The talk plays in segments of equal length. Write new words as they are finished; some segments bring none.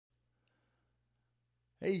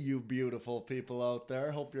Hey, you beautiful people out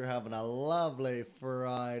there. Hope you're having a lovely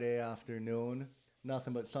Friday afternoon.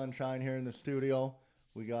 Nothing but sunshine here in the studio.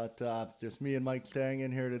 We got just me and Mike Stang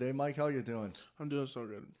in here today. Mike, how you doing? I'm doing so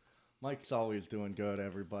good. Mike's always doing good,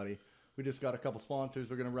 everybody. We just got a couple sponsors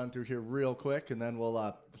we're going to run through here real quick, and then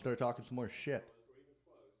we'll start talking some more shit.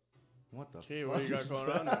 What the Gee, fuck what you got is going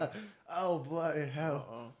that? on there? Oh, bloody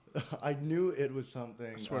hell. Uh-oh. I knew it was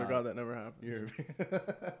something. I swear to God, that never happens.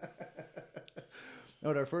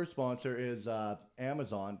 No, our first sponsor is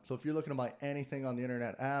Amazon. So if you're looking to buy anything on the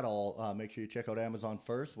internet at all, make sure you check out Amazon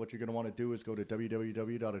first. What you're going to want to do is go to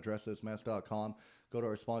www.addressthismess.com, go to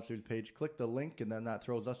our sponsors page, click the link, and then that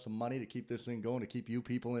throws us some money to keep this thing going, to keep you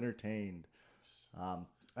people entertained.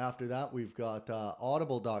 After that, we've got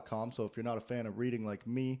audible.com. So if you're not a fan of reading like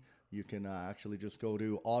me, you can actually just go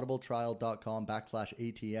to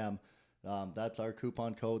audibletrial.com/ATM. That's our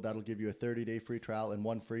coupon code. That'll give you a 30-day free trial and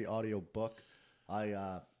one free audio book.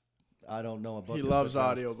 I don't know a book. He loves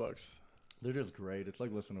audiobooks. They're just great. It's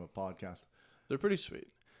like listening to a podcast. They're pretty sweet.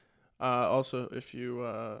 Also, if you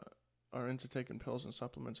are into taking pills and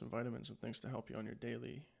supplements and vitamins and things to help you on your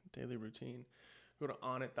daily routine, go to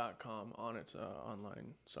onnit.com. Onnit's an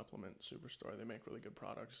online supplement superstore. They make really good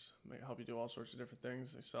products. They help you do all sorts of different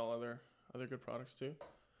things. They sell other good products too.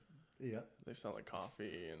 Yeah. They sell like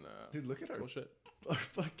coffee and dude, look at cool our shit. Our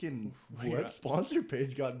fucking What web sponsor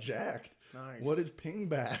page got jacked. Nice. What is ping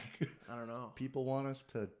back? I don't know. People want us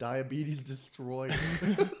to diabetes destroy.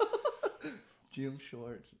 Gym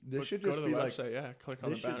shorts. This should just go to be the like website. Yeah, click on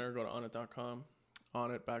the this should- banner. Go to onnit.com.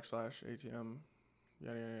 Onnit.com/ATM.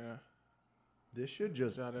 Yeah. this should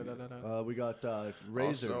just. Da-da-da-da-da. We got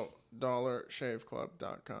razors. Also,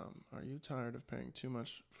 dollarshaveclub.com. Are you tired of paying too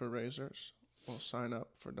much for razors? Well, sign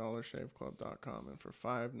up for dollarshaveclub.com, and for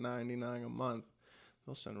 $5.99 a month,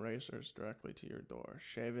 they'll send razors directly to your door,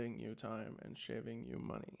 shaving you time and shaving you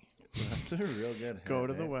money. That's a real good. Go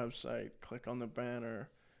to the eh? website, click on the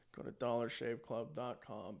banner, go to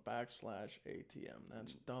dollarshaveclub.com/ATM.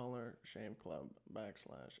 That's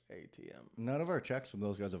dollarshaveclub.com/ATM. None of our checks from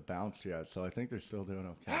those guys have bounced yet, so I think they're still doing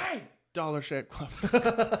okay. Hey! Dollar Shave Club.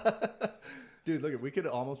 Dude, look, we could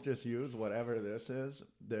almost just use whatever this is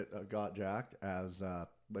that got jacked as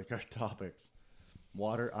like our topics.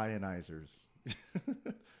 Water ionizers,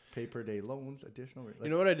 paper day loans, additional. You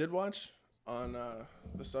know what I did watch on the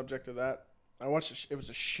subject of that? I watched. It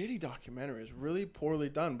was a shitty documentary. It was really poorly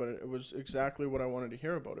done, but it was exactly what I wanted to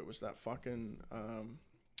hear about. It was that fucking.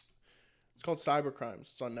 It's called Cybercrimes.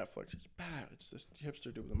 It's on Netflix. It's bad. It's this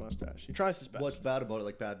hipster dude with a mustache. He tries his best. What's bad about it?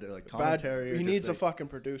 Like bad commentary? Bad, he needs a fucking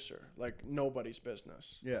producer. Like nobody's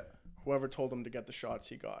business. Yeah. Whoever told him to get the shots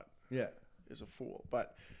he got. Yeah. Is a fool.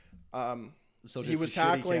 But So he was shitty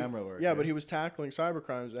tackling camera work. Yeah, but he was tackling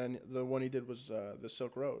cybercrimes, and the one he did was the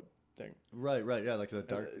Silk Road thing. Right. Yeah, like the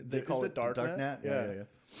dark. They call it Darknet? Darknet.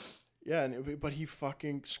 Yeah. Yeah, but he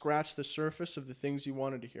fucking scratched the surface of the things you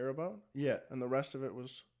wanted to hear about. Yeah. And the rest of it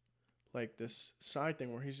was like this side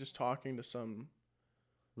thing where he's just talking to some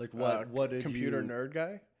Like what did computer you, nerd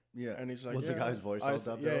guy. Yeah. And he's like, was the guy's voice all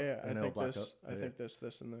dubbed out? Yeah. I And think blacked this. out? I think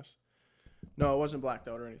this, and this. No, it wasn't blacked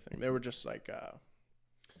out or anything. They were just like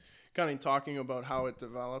kind of talking about how it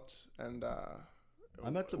developed and I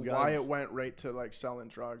met some guys. why it went right to like selling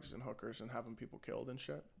drugs and hookers and having people killed and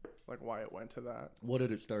shit. Like why it went to that. What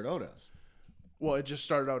did it start out as? Well, it just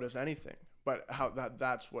started out as anything, but how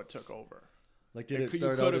that's what took over. Like, did it You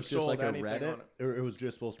start could out have as just like a sold anything Reddit, on or it was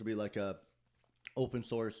just supposed to be like a open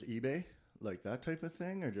source eBay, like that type of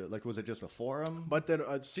thing, or like was it just a forum? But then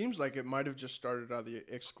it seems like it might have just started out of the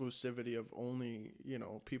exclusivity of only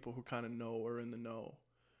people who kind of know or in the know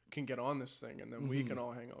can get on this thing, and then we can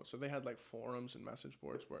all hang out. So they had like forums and message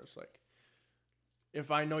boards where it's like,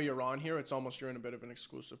 if I know you're on here, it's almost you're in a bit of an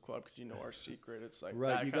exclusive club because you know our secret. It's like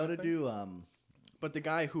Right, you got to do. But the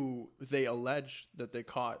guy who they allege that they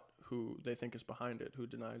caught, who they think is behind it, who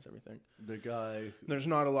denies everything. The guy, There's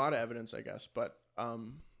not a lot of evidence, I guess, but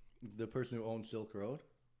the person who owns Silk Road.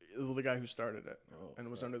 the guy who started it and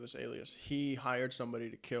was under this alias, he hired somebody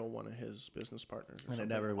to kill one of his business partners, or And it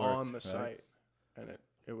something never worked, on the right? site, and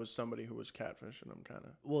it was somebody who was catfishing him, kind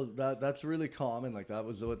of. Well, that's really common. Like that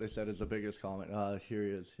was what they said is the biggest comment. Here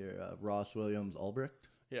he is. Ross Williams Ulbricht.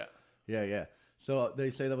 Yeah. Yeah. So they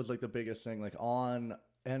say that was like the biggest thing. Like on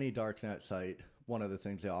any darknet site, one of the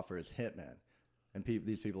things they offer is hitmen, and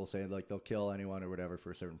these people say like they'll kill anyone or whatever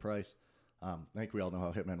for a certain price. I think we all know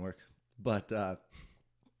how hitmen work, but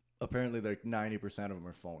apparently like 90% of them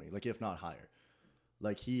are phony, like if not higher.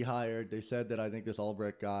 Like they said that I think this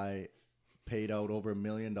Ulbricht guy paid out over $1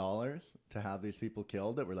 million to have these people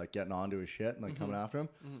killed that were like getting onto his shit and like coming after him.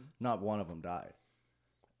 Not one of them died.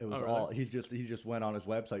 It was really? all he just went on his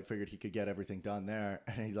website, figured he could get everything done there,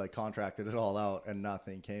 and he like contracted it all out, and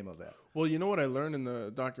nothing came of it. Well, you know what I learned in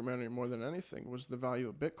the documentary more than anything was the value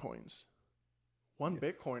of bitcoins. One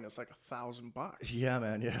Bitcoin is like $1,000. Yeah,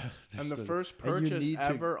 man. Yeah. And the first purchase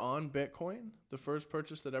ever on Bitcoin, the first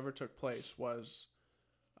purchase that ever took place was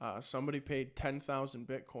somebody paid 10,000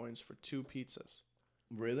 Bitcoins for 2 pizzas.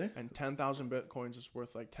 Really? And 10,000 Bitcoins is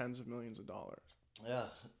worth like tens of millions of dollars. Yeah.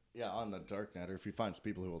 Yeah, on the darknet, or if you find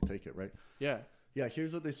people who will take it, right? Yeah. Yeah,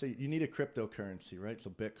 here's what they say. You need a cryptocurrency, right?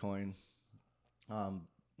 So Bitcoin.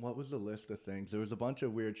 What was the list of things? There was a bunch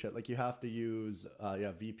of weird shit. Like you have to use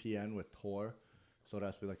VPN with Tor. So it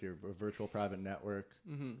has to be like your virtual private network.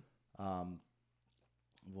 Mm-hmm.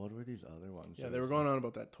 What were these other ones? Yeah, they were going on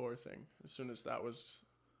about that Tor thing. As soon as that was...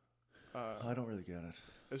 I don't really get it.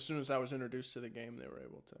 As soon as that was introduced to the game, they were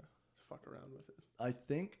able to fuck around with it. I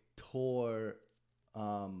think Tor...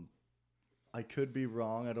 I could be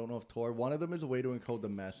wrong. I don't know if Tor... One of them is a way to encode the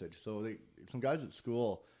message. So some guys at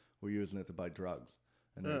school were using it to buy drugs.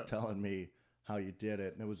 And they were telling me how you did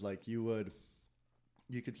it. And it was like you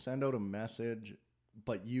could send out a message...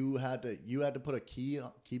 But you had to put a key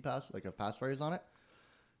pass, like a passphrase on it,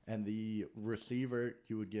 and the receiver,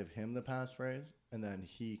 you would give him the passphrase, and then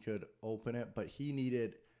he could open it. But he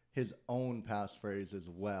needed his own passphrase as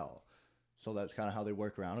well, so that's kind of how they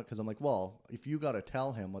work around it. Because I'm like, well, if you got to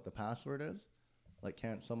tell him what the password is, like,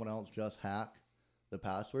 can't someone else just hack the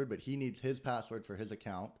password? But he needs his password for his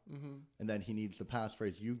account, and then he needs the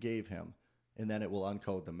passphrase you gave him, and then it will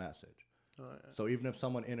uncode the message. Oh, yeah. So even if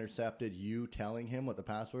someone intercepted you telling him what the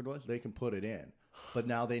password was, they can put it in. But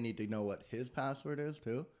now they need to know what his password is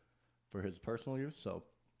too, for his personal use. So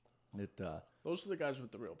those are the guys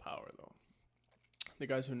with the real power, though. The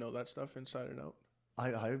guys who know that stuff inside and out.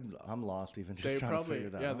 I'm lost even just trying to figure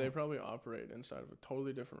that out. Yeah, they probably operate inside of a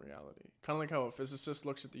totally different reality. Kind of like how a physicist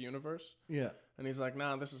looks at the universe. Yeah. And he's like,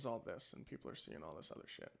 nah, this is all this, and people are seeing all this other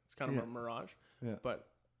shit. It's kind of a mirage. Yeah. But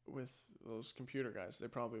with those computer guys, they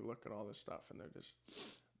probably look at all this stuff and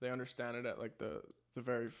they understand it at like the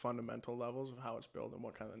very fundamental levels of how it's built and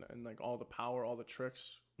what kind of, and like all the power, all the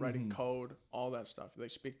tricks, writing code, all that stuff. They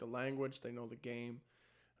speak the language, they know the game,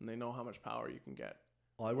 and they know how much power you can get.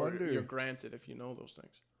 Well, I wonder, you're granted if you know those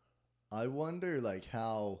things. I wonder like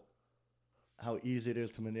how easy it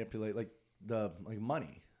is to manipulate like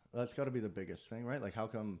money. That's got to be the biggest thing, right? Like how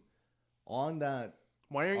come on that.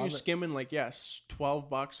 Why aren't you skimming like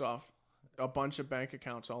 $12 off a bunch of bank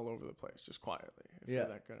accounts all over the place just quietly if you're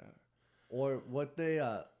that good at it? Or what they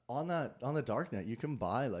on the darknet, you can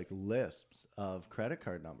buy like lists of credit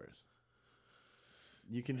card numbers.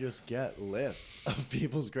 You can just get lists of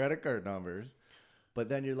people's credit card numbers, but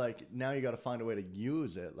then you're like, now you got to find a way to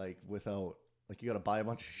use it like without like you got to buy a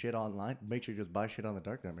bunch of shit online. Make sure you just buy shit on the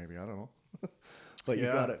darknet, maybe, I don't know. But you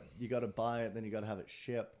got to buy it, then you got to have it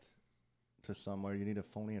shipped to somewhere. You need a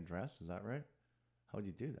phony address, is that right? How would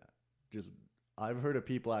you do that? I've heard of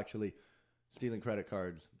people actually stealing credit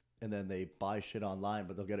cards and then they buy shit online,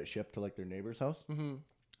 but they'll get it shipped to like their neighbor's house, and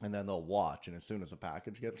then they'll watch, and as soon as the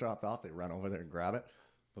package gets dropped off, they run over there and grab it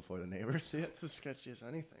before the neighbors see it. It's as sketchy as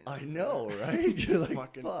anything. I know, right? You're like,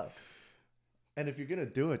 fuck. And if you're gonna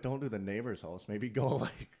do it, don't do the neighbor's house. Maybe go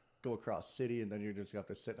across city, and then you just have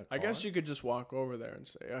to sit in a car. I guess you could just walk over there and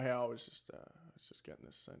say, "Oh, hey, I was just getting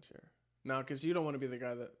this sent here." No, because you don't want to be the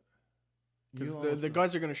guy that... Because the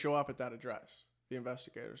guys are going to show up at that address. The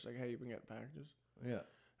investigators like, hey, you been getting packages? Yeah. And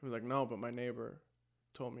we're like, no, but my neighbor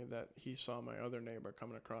told me that he saw my other neighbor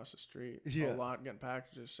coming across the street a lot getting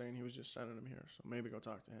packages saying he was just sending them here. So maybe go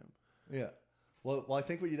talk to him. Yeah. Well, I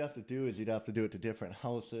think what you'd have to do is you'd have to do it to different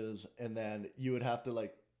houses, and then you would have to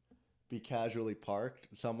like be casually parked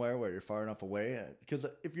somewhere where you're far enough away. Because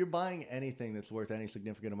if you're buying anything that's worth any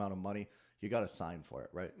significant amount of money, you got to sign for it,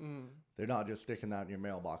 right? They're not just sticking that in your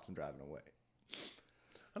mailbox and driving away.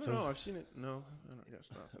 I don't know. I've seen it. No, I don't guess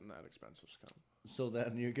nothing that expensive's come. So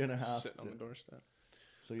then you're going to have sitting on the doorstep.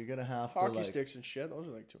 So you're going to have hockey sticks and shit. Those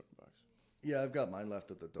are like $200. Yeah, I've got mine left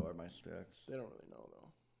at the door, my sticks. They don't really know, though.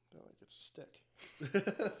 They're like, it's a stick.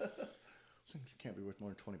 Things can't be worth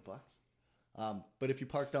more than $20. But if you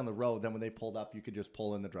park down the road, then when they pulled up, you could just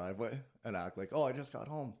pull in the driveway and act like, oh, I just got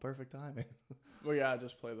home. Perfect timing. Well, yeah,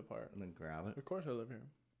 just play the part. And then grab it. Of course I live here.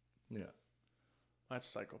 Yeah. That's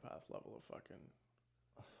psychopath level of fucking...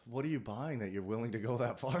 What are you buying that you're willing to go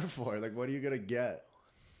that far for? Like, what are you going to get?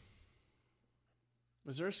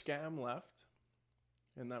 Is there a scam left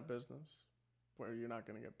in that business where you're not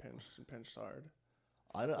going to get pinched and pinched hard?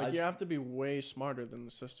 You have to be way smarter than the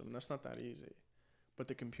system. And that's not that easy. But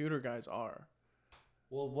the computer guys are.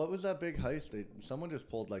 Well, what was that big heist? Someone just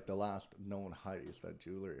pulled like the last known heist, that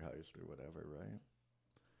jewelry heist or whatever, right?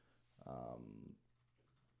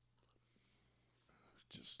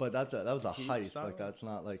 just. But that was a Heat heist. style? Like that's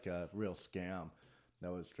not like a real scam.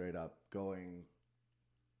 That was straight up going.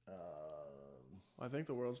 I think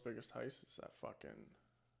the world's biggest heist is that fucking.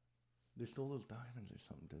 They stole those diamonds or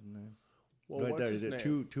something, didn't they? Well, Right what's there, his they name?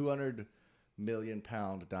 did 200 million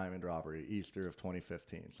pound diamond robbery, Easter of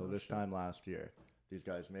 2015. So this time last year, these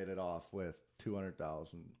guys made it off with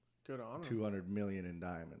 200,000, Good on 'em. 200 million in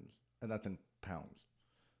diamonds, and that's in pounds.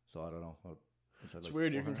 So I don't know. It's like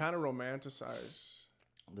weird. You can 400? kind of romanticize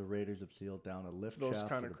The Raiders have sealed down a lift those shaft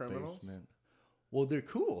kind to of the criminals. basement. Well, they're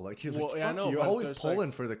cool. Like you're, Well, like, yeah, I fuck, know, you're but always there's,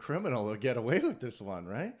 pulling for the criminal to get away with this one,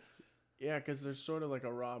 right? Yeah, because there's sort of like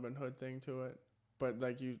a Robin Hood thing to it, but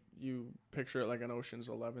like you picture it like an Ocean's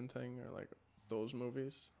 11 thing or like those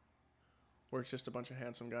movies, where it's just a bunch of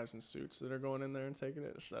handsome guys in suits that are going in there and taking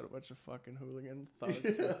it. It's not a bunch of fucking hooligan thugs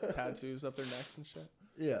with tattoos up their necks and shit.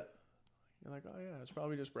 Yeah. You're like, oh yeah, it's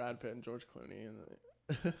probably just Brad Pitt and George Clooney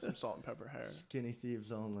and some salt and pepper hair. Skinny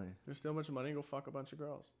thieves only. There's still a bunch of money. Go fuck a bunch of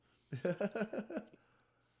girls.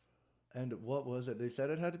 And what was it? They said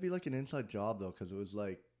it had to be like an inside job though, because it was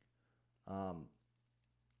like,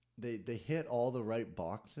 they hit all the right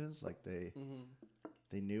boxes. Like they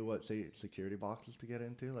knew what security boxes to get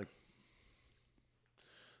into. Like,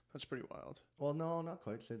 that's pretty wild. well, no, not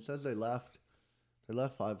quite. It says they left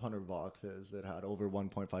 500 boxes that had over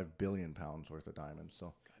 1.5 billion pounds worth of diamonds.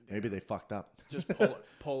 So maybe they fucked up. Just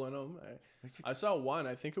pulling them. I saw one.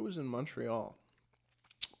 I think it was in Montreal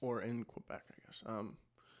or in Quebec, I guess.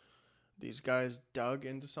 These guys dug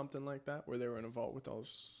into something like that where they were in a vault with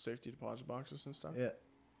those safety deposit boxes and stuff. Yeah.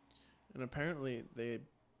 And apparently they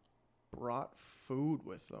brought food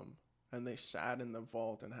with them and they sat in the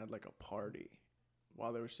vault and had like a party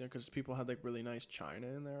while they were stealing, because people had like really nice china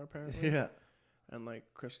in there apparently. Yeah. And like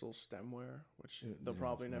crystal stemware, which they'll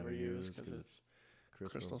probably never use because it's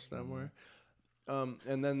crystal stemware.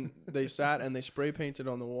 And then they sat and they spray painted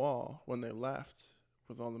on the wall when they left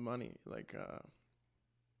with all the money, like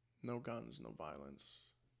no guns, no violence,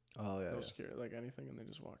 Oh yeah. no scare, like anything, and they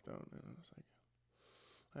just walked out. And I was like,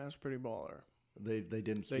 that's pretty baller. They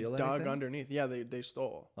didn't They steal dug anything? underneath. Yeah, they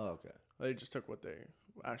stole. Oh, okay. They just took what they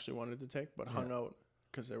actually wanted to take, but hung out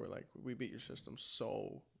because they were like, we beat your system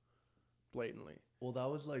so blatantly. Well, that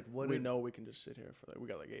was like what We know we can just sit here for we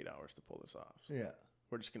got like 8 hours to pull this off. So Yeah.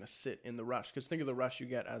 we're just gonna sit in the rush, because think of the rush you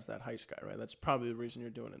get as that heist guy, right? That's probably the reason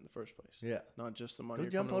you're doing it in the first place. Yeah. Not just the money. Go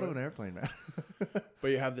you're jump coming out of with. an airplane, man.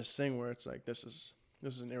 But you have this thing where it's like this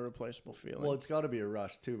is an irreplaceable feeling. Well, it's got to be a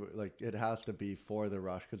rush too. Like it has to be for the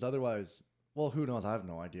rush, because otherwise, well, who knows? I have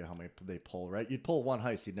no idea how many they pull. Right? You'd pull one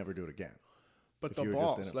heist, you'd never do it again. But if the you were just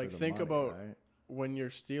in balls, it like for the think money, about right? when you're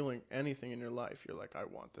stealing anything in your life, you're like, I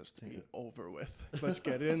want this to be over with. Let's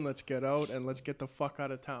get in, let's get out, and let's get the fuck out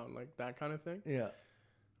of town, like that kind of thing. Yeah.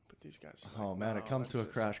 But these guys. Oh man, it comes to a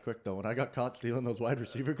crash quick though. When I got caught stealing those wide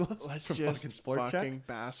receiver gloves Let's from just fucking Sport fucking Check,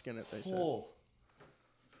 bask in it. They said. oh,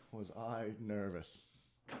 was I nervous?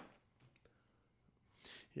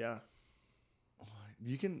 Yeah.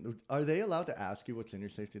 You can. Are they allowed to ask you what's in your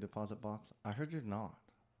safety deposit box? I heard you're not.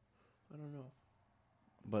 I don't know.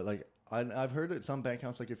 But like I've heard that some bank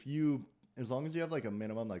accounts, like if you, as long as you have like a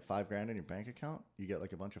minimum like $5,000 in your bank account, you get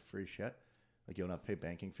like a bunch of free shit. Like you don't have to pay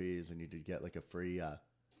banking fees, and you did get like a free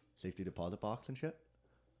safety deposit box and shit.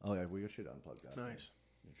 Oh yeah, we should unplug that. Nice.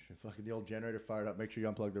 You should fucking the old generator fired up. Make sure you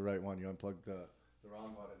unplug the right one. You unplug the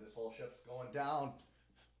wrong one, and this whole ship's going down.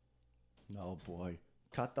 No boy,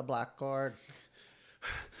 cut the black cord.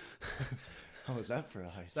 How was that for a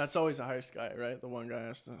heist? That's always a heist guy, right? The one guy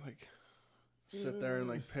has to like sit there and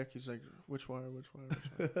like pick. He's like, which wire, which wire,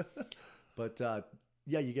 which wire. But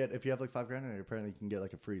yeah, you get, if you have like $5,000 in there, apparently you can get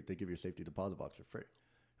like a free. They give you a safety deposit box for free.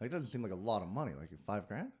 Like it doesn't seem like a lot of money. Like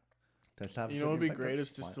 $5,000. That's You know what would be great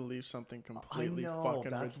is just to leave something completely I know,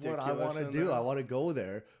 fucking that's ridiculous. what I want to in do. there. I want to go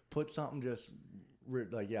there, put something just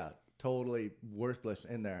like totally worthless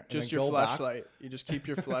in there. Just and then your go back. flashlight. You just keep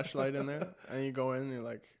your flashlight in there, and you go in and you're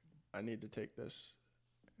like, I need to take this,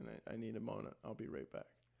 and I need a moment. I'll be right back.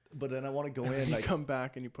 But then I want to go in You like come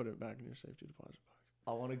back and you put it back in your safety deposit box.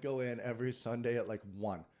 I want to go in every Sunday at like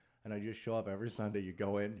 1, and I just show up every Sunday. You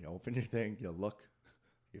go in, you open your thing, you look,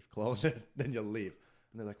 you close it, then you leave.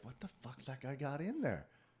 And they're like, "What the fuck's that guy got in there?"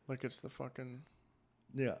 Like it's the fucking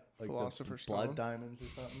Yeah, like Philosopher's the blood Stone? diamonds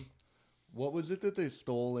or something. What was it that they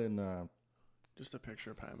stole in? just a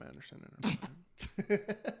picture of Pam Anderson in her.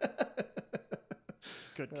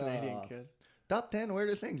 Good Canadian kid. Top 10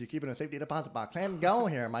 weirdest things you keep in a safety deposit box. And go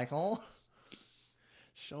here, Michael.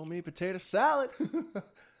 Show me potato salad.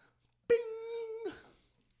 Bing!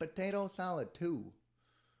 Potato salad 2.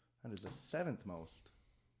 That is the 7th most.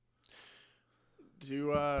 Do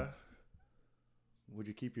you Would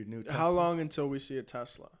you keep your new Tesla? How long until we see a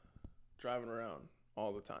Tesla driving around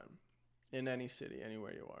all the time? In any city,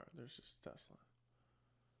 anywhere you are, there's just a Tesla.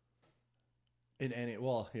 I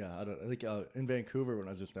think in Vancouver when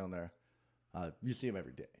I was just down there, you see them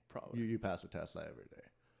every day. Probably. You pass a Tesla every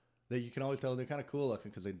day. You can always tell they're kind of cool looking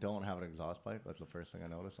because they don't have an exhaust pipe. That's the first thing I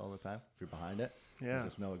notice all the time. If you're behind it, there's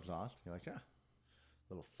just no exhaust. You're like, yeah,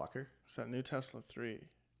 little fucker. So that new Tesla 3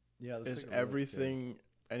 is everything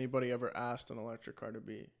anybody ever asked an electric car to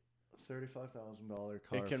be. $35,000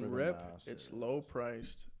 car. It can rip. It's low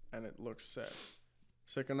priced and it looks sick.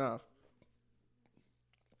 Sick enough.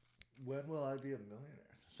 When will I be a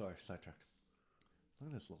millionaire? Sorry, sidetracked. Look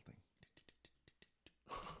at this little thing.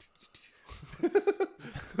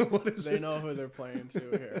 What is they know who they're playing to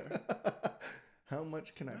here. How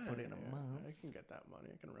much can I put in a month? I can get that money.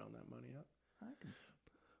 I can round that money up.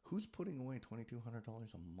 Who's putting away $2,200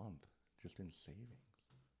 a month just in savings?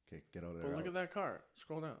 Okay, get out of there. But look at that car.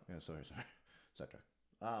 Scroll down. Yeah, sorry. Sidetrack.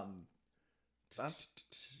 That's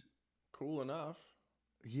cool enough.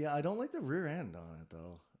 Yeah, I don't like the rear end on it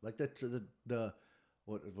though. Like the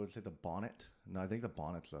what is it? The bonnet? No, I think the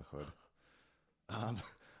bonnet's the hood.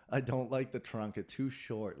 I don't like the trunk. It's too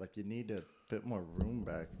short. Like you need a bit more room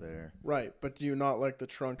back there. Right, but do you not like the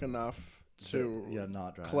trunk enough to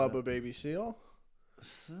not drive club a baby seal?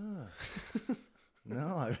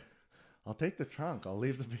 No, I'll take the trunk. I'll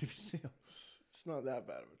leave the baby seal. It's not that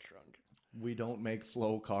bad of a trunk. We don't make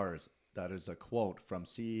slow cars. That is a quote from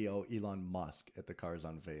CEO Elon Musk at the car's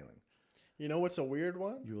unveiling. You know what's a weird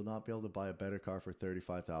one? You will not be able to buy a better car for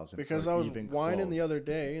 $35,000. Because I was whining the other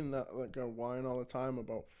day, and I whine all the time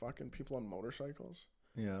about fucking people on motorcycles.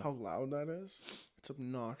 Yeah. How loud that is. It's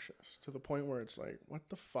obnoxious to the point where it's like, what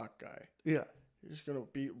the fuck, guy? Yeah. You're just gonna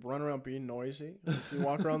run around being noisy. Do you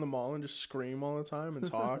walk around the mall and just scream all the time and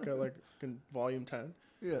talk at like volume 10?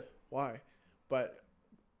 Yeah. Why? But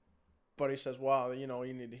he says, wow, you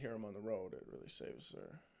need to hear them on the road. It really saves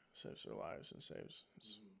their lives and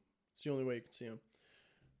it's the only way you can see them.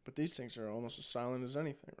 But these things are almost as silent as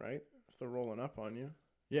anything, right? If they're rolling up on you.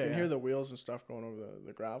 You can hear the wheels and stuff going over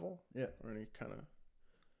the gravel. Yeah. Or any kind of.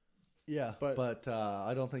 Yeah, but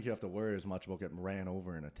I don't think you have to worry as much about getting ran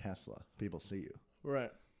over in a Tesla. People see you.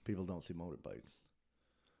 Right. People don't see motorbikes.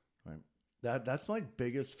 Right. That's my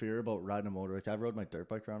biggest fear about riding a motorbike. I rode my dirt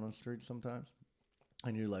bike around on the street sometimes.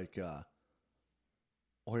 And you're like,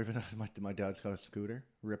 or even my dad's got a scooter.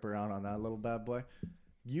 Rip around on that little bad boy.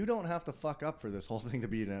 You don't have to fuck up for this whole thing to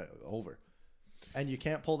be over. And you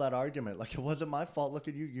can't pull that argument. Like, it wasn't my fault. Look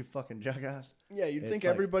at you, you fucking jackass. Yeah, you'd think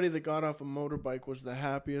everybody that got off a motorbike was the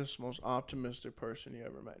happiest, most optimistic person you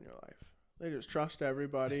ever met in your life. They just trust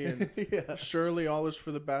everybody, and surely all is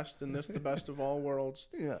for the best, and this the best of all worlds.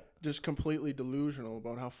 Yeah. Just completely delusional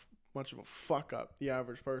about how much of a fuck up the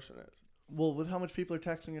average person is. Well, with how much people are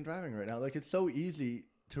texting and driving right now, like, it's so easy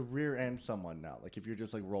to rear end someone now. Like, if you're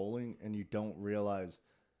just, like, rolling and you don't realize...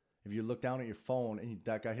 If you look down at your phone and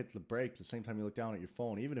that guy hits the brakes the same time you look down at your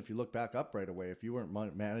phone, even if you look back up right away, if you weren't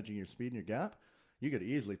managing your speed and your gap, you could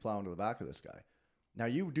easily plow into the back of this guy. Now,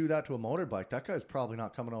 you do that to a motorbike, that guy's probably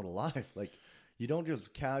not coming out alive. Like, you don't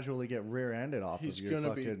just casually get rear-ended off of your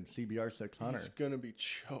fucking CBR 600. He's going to be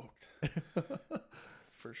choked.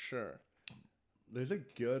 For sure. There's a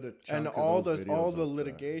good chunk and of all those the videos all the out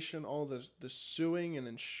litigation, all the suing and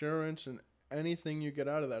insurance and anything you get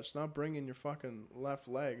out of that, it's not bringing your fucking left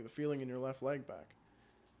leg, the feeling in your left leg back.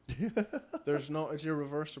 It's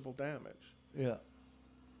irreversible damage. Yeah.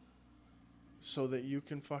 So that you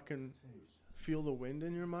can fucking feel the wind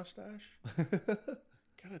in your mustache?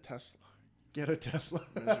 Get a Tesla. Get a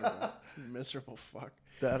Tesla. Miserable fuck.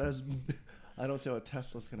 I don't see how a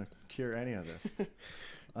Tesla's going to cure any of this.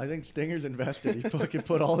 I think Stinger's invested. He fucking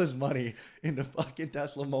put all his money into fucking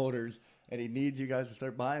Tesla motors, and he needs you guys to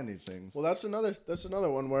start buying these things. Well, that's another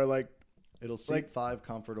one where, like, it'll seat 5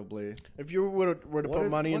 comfortably. If you were to put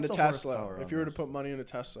money into Tesla, if you were to put money into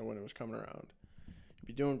Tesla when it was coming around, you'd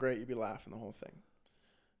be doing great. You'd be laughing the whole thing.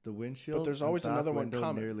 The windshield, but there's always another one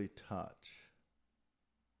coming. Nearly touch.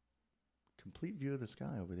 Complete view of the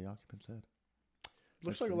sky over the occupant's head.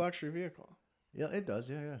 Looks like a luxury vehicle. Yeah, it does.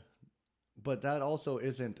 Yeah. But that also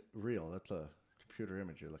isn't real. That's a computer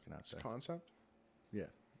image you're looking at. It's a concept? Yeah.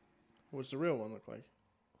 What's the real one look like?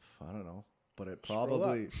 I don't know. But it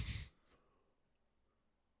probably...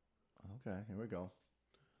 Okay, here we go.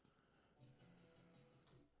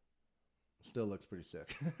 Still looks pretty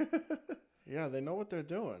sick. Yeah, they know what they're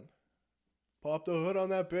doing. Pop the hood on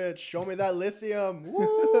that bitch. Show me that lithium.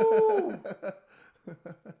 Woo!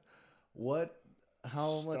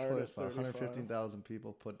 How much was it? 115,000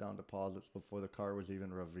 people put down deposits before the car was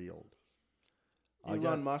even revealed.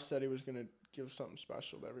 Elon Musk said he was going to give something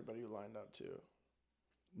special to everybody who lined up too.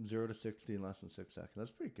 0 to 60 in less than 6 seconds.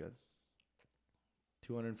 That's pretty good.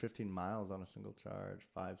 215 miles on a single charge,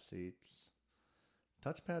 5 seats,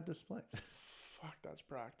 touchpad display. Fuck, that's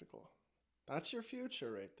practical. That's your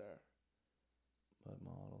future right there. But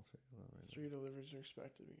model 3 deliveries are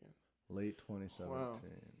expected to begin. Late 2017. Wow.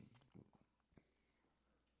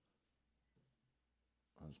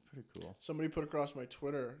 That's pretty cool. Somebody put across my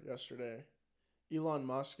Twitter yesterday, Elon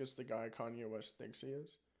Musk is the guy Kanye West thinks he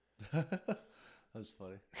is. That's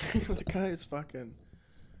funny. The guy is fucking...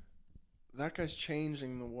 That guy's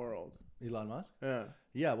changing the world. Elon Musk? Yeah.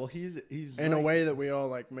 Yeah, well, he's in a way that we all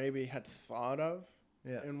like maybe had thought of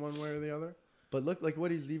yeah. in one way or the other. But look like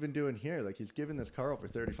what he's even doing here. Like he's giving this car over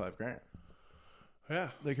 35 grand. Yeah.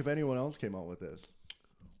 Like if anyone else came out with this.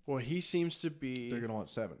 Well, he seems to be... They're going to want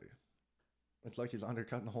 70. It's like he's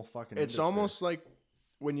undercutting the whole fucking It's industry. almost like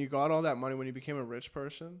when you got all that money, when you became a rich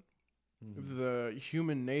person, the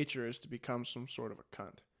human nature is to become some sort of a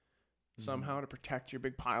cunt. Somehow to protect your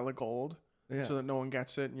big pile of gold so that no one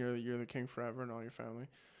gets it and you're the king forever and all your family.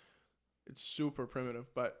 It's super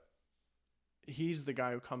primitive, but he's the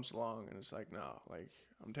guy who comes along and is like, no, like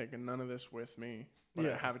I'm taking none of this with me, but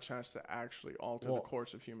I have a chance to actually alter the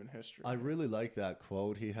course of human history. I really like that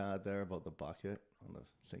quote he had there about the bucket on the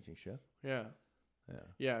sinking ship. Yeah.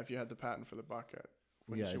 Yeah, if you had the patent for the bucket.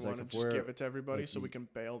 Wouldn't you want to like, just give it to everybody like so we can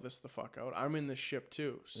bail this the fuck out? I'm in this ship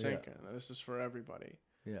too, sinking. This is for everybody.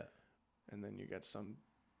 Yeah. And then you get some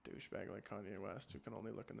douchebag like Kanye West who can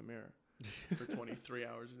only look in the mirror for 23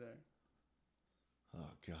 hours a day. Oh,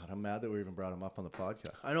 God. I'm mad that we even brought him up on the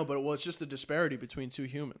podcast. I know, but it's just the disparity between two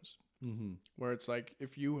humans. Where it's like,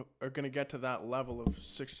 if you are going to get to that level of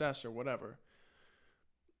success or whatever,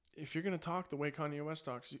 if you're going to talk the way Kanye West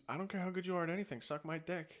talks, I don't care how good you are at anything. Suck my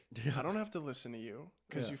dick. Yeah. I don't have to listen to you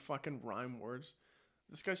because you fucking rhyme words.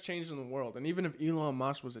 This guy's changing the world. And even if Elon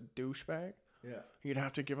Musk was a douchebag, you'd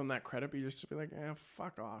have to give him that credit, but you just be like,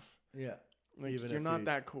 fuck off. Yeah. Like, you're not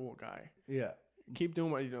that cool guy. Yeah. Keep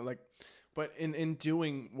doing what you do. Like, but in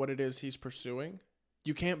doing what it is he's pursuing,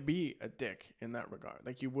 you can't be a dick in that regard.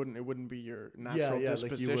 Like, it wouldn't be your natural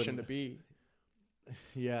disposition to be.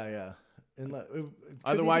 Yeah, yeah. And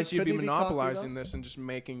otherwise, you'd be monopolizing this and just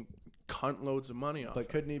making cunt loads of money off. But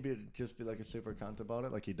couldn't he just be like a super cunt about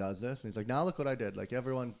it? Like he does this, and he's like, "Now look what I did! Like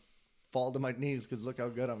everyone, fall to my knees because look how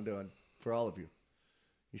good I'm doing for all of you.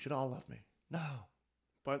 You should all love me." No,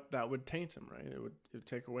 but that would taint him, right? It would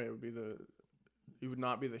take away. He would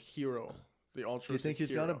not be the hero, the altruistic. Do you think he's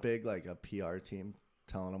hero. got a big like a PR team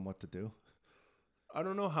telling him what to do? I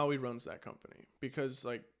don't know how he runs that company because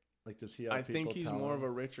like does he have I think he's more him? of a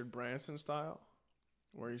Richard Branson style,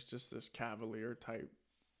 where he's just this cavalier type,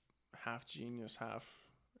 half genius, half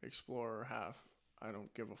explorer, half I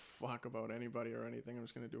don't give a fuck about anybody or anything. I'm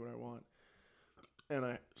just gonna do what I want. And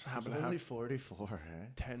I happen to have only 44, eh?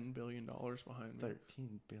 $10 billion behind me.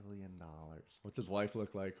 $13 billion. What's his wife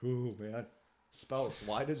look like? Ooh, man. Spouse.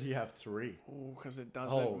 Why does he have 3? Ooh, because it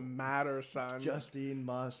doesn't matter, son. Justine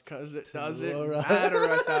Musk. Because it doesn't matter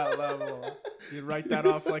at that level. You write that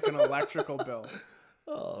off like an electrical bill.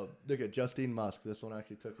 Oh, look at Justine Musk. This one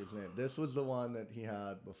actually took his name. This was the one that he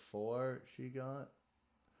had before he got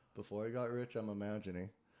rich, I'm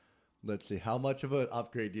imagining. Let's see. How much of an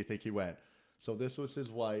upgrade do you think he went? So this was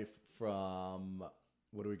his wife from,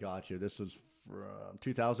 what do we got here? This was from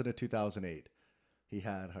 2000 to 2008. He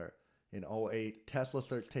had her. In 2008, Tesla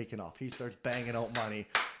starts taking off. He starts banging out money.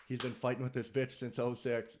 He's been fighting with this bitch since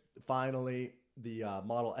 2006. Finally, the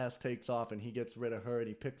Model S takes off, and he gets rid of her, and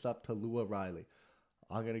he picks up Tallulah Riley.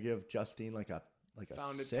 I'm going to give Justine like a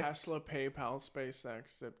Founded 6. Tesla, PayPal,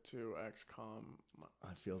 SpaceX, Zip2, XCOM.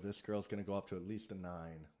 I feel this girl's going to go up to at least a 9.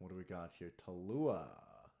 What do we got here? Tallulah.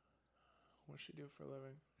 What's she do for a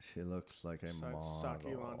living? She looks like a model. Suck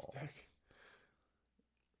Elon's dick.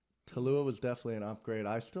 Tallulah was definitely an upgrade.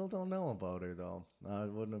 I still don't know about her, though.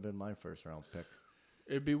 It wouldn't have been my first round pick.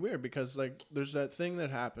 It'd be weird because, like, there's that thing that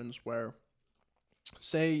happens where,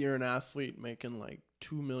 say you're an athlete making, like,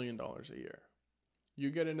 $2 million a year. You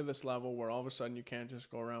get into this level where all of a sudden you can't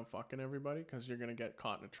just go around fucking everybody because you're going to get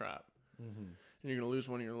caught in a trap. And you're going to lose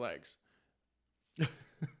one of your legs.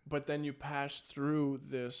 But then you pass through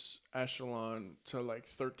this echelon to like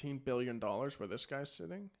 $13 billion where this guy's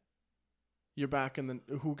sitting. You're back in the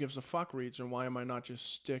who gives a fuck region. Why am I not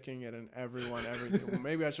just sticking it in everything? Well,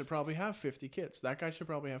 maybe I should probably have 50 kids. That guy should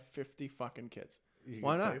probably have 50 fucking kids.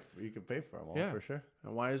 Why not? You can pay for them all, for sure.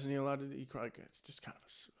 And why isn't he allowed to eat? Like, it's just kind of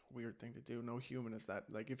a weird thing to do. No human is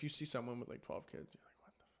that. Like, if you see someone with like 12 kids, you're like,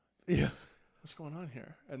 what the fuck? Yeah. What's going on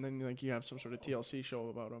here? And then like you have some sort of TLC show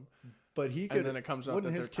about him. But he could. And then it comes out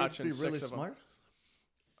that they're touching 6 of them.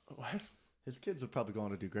 What? His kids would probably go on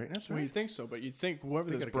to do greatness, Well, right? you'd think so, but you'd think whoever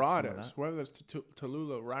They this gotta get broad some of is, that. whoever this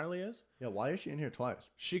Tallulah Riley is, Yeah, why is she in here twice?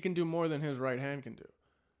 she can do more than his right hand can do.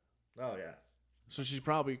 Oh, yeah. So she's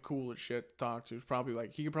probably cool as shit to talk to. She's probably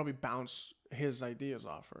like, he could probably bounce his ideas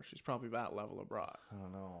off her. She's probably that level of broad. I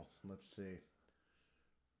don't know. Let's see.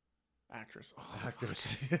 Actress. Oh,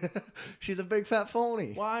 Actress. She's a big fat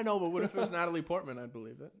phony. well, I know, but what if it was Natalie Portman? I'd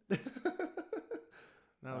believe it.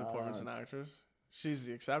 Natalie Portman's an actress. She's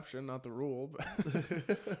the exception, not the rule. But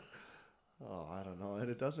Oh, I don't know. And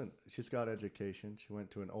it doesn't. She's got education. She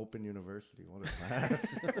went to an open university. What is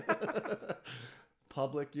that?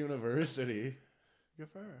 Public university. good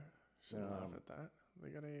for her. Shouldn't laugh at that. They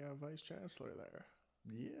got a vice chancellor there.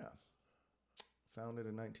 Yeah. Founded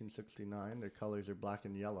in 1969. Their colors are black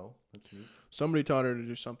and yellow. That's neat. Somebody taught her to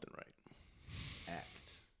do something right. Act.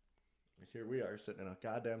 Here we are sitting in a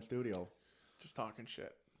goddamn studio. Just talking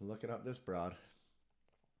shit. Looking up this broad.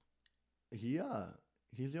 He's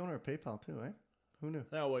the owner of PayPal too, eh? Who knew?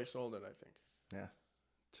 They always sold it, I think. Yeah.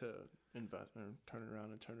 To invest or turn it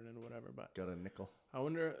around and turn it into whatever. But Got a nickel. I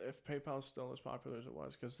wonder if PayPal's still as popular as it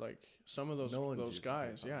was, because like some of those No one's those using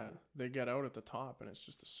guys, PayPal yeah, anymore. they get out at the top, and it's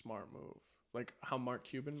just a smart move. Like how Mark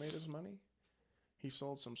Cuban made his money. He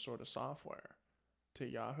sold some sort of software to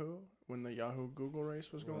Yahoo when the Yahoo Google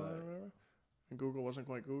race was going on or whatever, and Google wasn't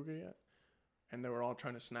quite Google yet. And they were all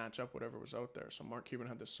trying to snatch up whatever was out there. So Mark Cuban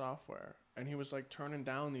had this software, and he was like turning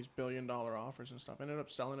down these billion-dollar offers and stuff. Ended up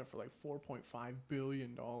selling it for like $4.5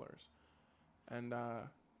 billion. And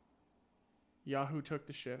Yahoo took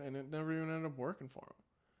the shit, and it never even ended up working for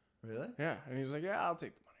him. Really? Yeah, and he's like, "Yeah, I'll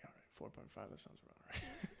take the money. All right, 4.5. That sounds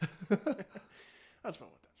about right. That's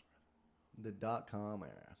about what that's worth." The .com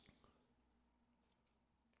era.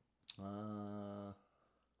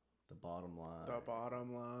 The bottom line. The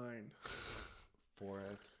bottom line.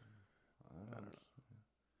 Forex. I don't know.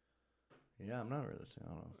 Yeah, I'm not really. I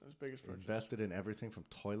don't know. His biggest purchase. Invested in everything from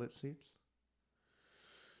toilet seats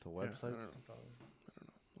to Yeah, websites. I don't know.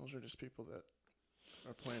 Those are just people that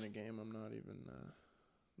are playing a game I'm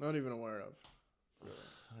not even aware of.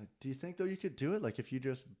 Really. Do you think though you could do it? Like if you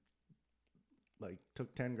just like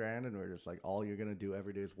took 10 grand and were just like all you're gonna do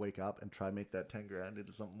every day is wake up and try to make that 10 grand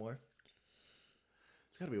into something more.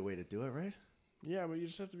 There's got to be a way to do it, right? Yeah, but you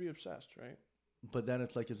just have to be obsessed, right? But then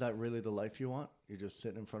it's like, is that really the life you want? You're just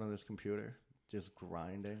sitting in front of this computer, just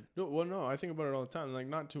grinding. No, I think about it all the time. Like,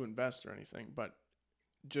 not to invest or anything, but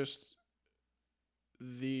just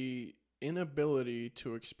the inability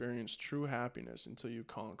to experience true happiness until you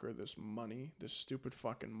conquer this stupid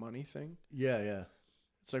fucking money thing. Yeah, yeah.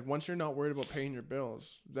 It's like once you're not worried about paying your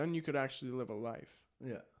bills, then you could actually live a life.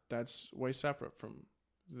 Yeah. That's way separate from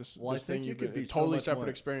this, Well, this I think thing you could be so totally much separate more-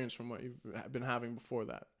 experience from what you've been having before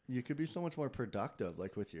that. You could be so much more productive,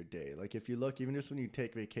 like with your day. Like if you look, even just when you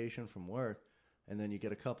take vacation from work and then you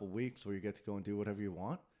get a couple weeks where you get to go and do whatever you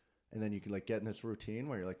want. And then you can like get in this routine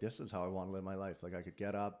where you're like, this is how I want to live my life. Like I could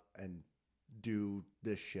get up and do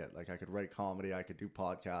this shit. Like I could write comedy. I could do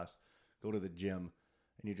podcasts, go to the gym,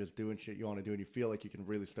 and you're just doing shit you want to do. And you feel like you can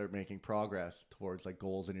really start making progress towards like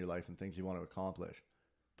goals in your life and things you want to accomplish.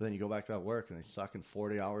 But then you go back to that work and they suck in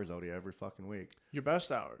 40 hours out of you every fucking week. Your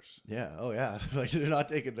best hours. Yeah. Oh yeah. Like they're not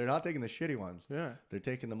taking the shitty ones. Yeah. They're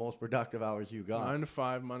taking the most productive hours you got. 9 to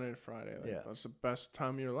 5, Monday to Friday. Like, Yeah. That's the best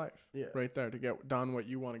time of your life. Yeah. Right there to get done what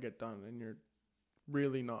you want to get done, and you're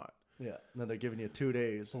really not. Yeah. And then they're giving you 2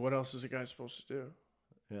 days. So what else is a guy supposed to do?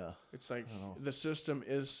 Yeah. It's like I don't know. the system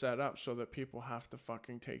is set up so that people have to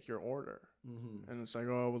fucking take your order. Mm-hmm. And it's like,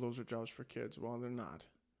 oh, well, those are jobs for kids. Well, they're not.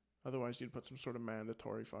 Otherwise, you'd put some sort of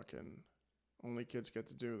mandatory fucking only kids get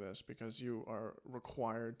to do this because you are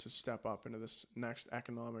required to step up into this next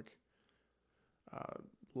economic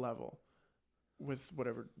level with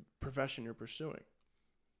whatever profession you're pursuing.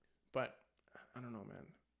 But I don't know, man.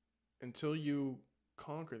 Until you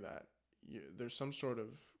conquer that, there's some sort of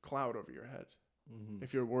cloud over your head. Mm-hmm.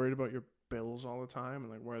 If you're worried about your bills all the time and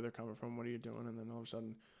like where they're coming from, what are you doing? And then all of a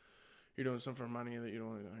sudden you're doing something for money that you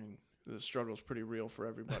don't, I mean, the struggle's pretty real for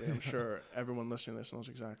everybody. I'm sure everyone listening to this knows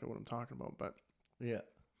exactly what I'm talking about. But Yeah.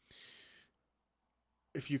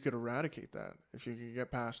 if you could eradicate that, if you could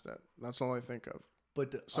get past that, that's all I think of.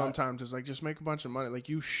 But Sometimes it's like, just make a bunch of money. Like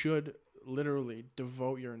you should literally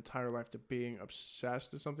devote your entire life to being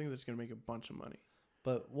obsessed with something that's going to make a bunch of money.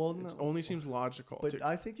 But well, It no. only seems logical. But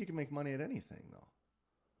I think you can make money at anything, though.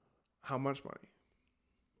 How much money?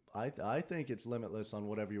 I think it's limitless on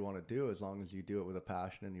whatever you want to do as long as you do it with a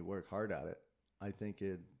passion and you work hard at it. I think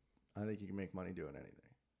you can make money doing anything.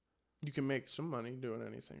 You can make some money doing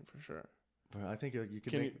anything for sure. But I think you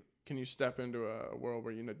can. Can you step into a world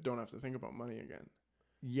where you don't have to think about money again?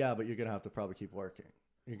 Yeah, but you're gonna have to probably keep working.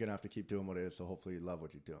 you're gonna have to keep doing what it is. So hopefully you love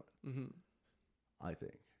what you're doing. I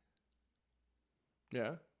think.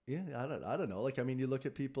 Yeah. Yeah, I don't know. Like, I mean, you look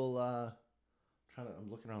at people. I'm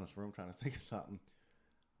looking around this room trying to think of something.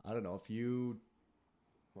 I don't know if you.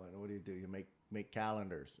 What do? You make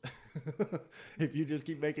calendars. If you just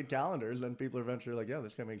keep making calendars, then people are eventually like, yeah,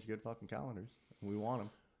 this guy makes good fucking calendars. We want them.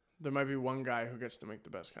 There might be one guy who gets to make the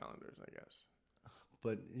best calendars, I guess.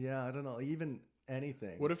 But yeah, I don't know. Even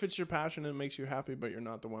anything. What if it's your passion and it makes you happy, but you're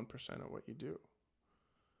not the 1% of what you do?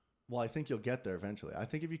 Well, I think you'll get there eventually. I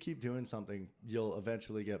think if you keep doing something, you'll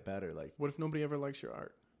eventually get better. Like, what if nobody ever likes your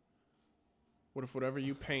art? What if whatever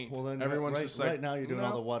you paint, well, then everyone's just like... Right now you're doing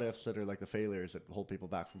all the what ifs that are like the failures that hold people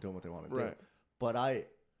back from doing what they want to do. But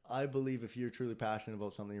I believe if you're truly passionate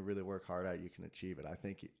about something you really work hard at, you can achieve it. I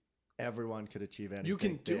think everyone could achieve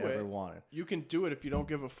anything they ever wanted. You can do it if you don't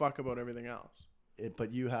give a fuck about everything else.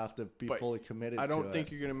 But you have to be fully committed to it. I don't think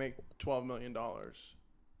you're going to make $12 million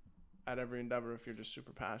at every endeavor if you're just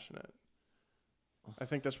super passionate. I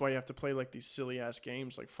think that's why you have to play like these silly ass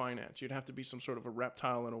games like finance. You'd have to be some sort of a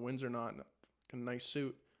reptile in a Windsor knot and a nice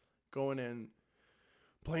suit, going in,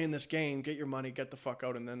 playing this game, get your money, get the fuck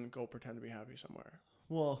out, and then go pretend to be happy somewhere.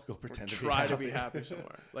 Well, go pretend to try to be happy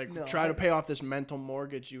somewhere. Like, to pay off this mental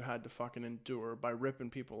mortgage you had to fucking endure by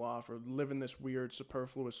ripping people off or living this weird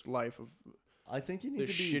superfluous life of... I think you need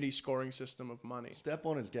this shitty scoring system of money. Step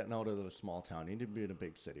one is getting out of a small town. You need to be in a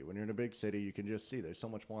big city. When you're in a big city, you can just see there's so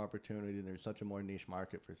much more opportunity and there's such a more niche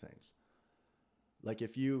market for things. Like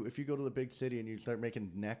if you go to the big city and you start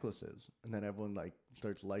making necklaces and then everyone like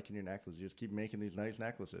starts liking your necklaces, you just keep making these nice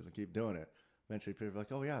necklaces and keep doing it. Eventually people are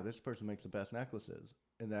like, oh yeah, this person makes the best necklaces.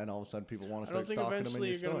 And then all of a sudden people want to start stocking them in your stores. I don't think eventually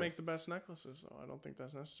you're going to make the best necklaces though. I don't think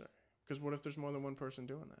that's necessary. Because what if there's more than one person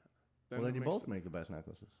doing that? Then you both make the best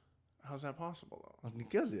necklaces. How's that possible, though?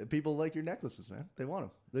 Because people like your necklaces, man. They want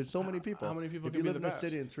them. There's so many people. How many people if can you be live the in best? a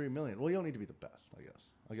city in 3 million, well, you don't need to be the best, I guess.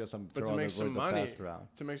 I guess I'm but throwing to make some the money, best around.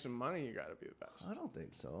 To make some money, you got to be the best. I don't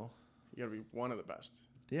think so. You got to be one of the best.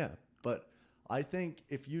 Yeah, but I think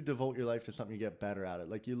if you devote your life to something, you get better at it.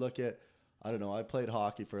 Like you look at, I don't know, I played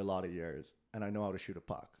hockey for a lot of years, and I know how to shoot a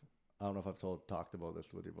puck. I don't know if I've talked about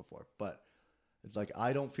this with you before, but it's like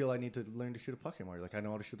I don't feel I need to learn to shoot a puck anymore. Like I know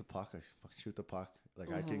how to shoot the puck. I fucking shoot the puck.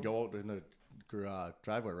 Like I can go out in the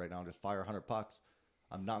driveway right now and just fire 100 pucks.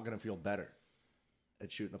 I'm not gonna feel better at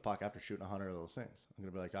shooting the puck after shooting 100 of those things. I'm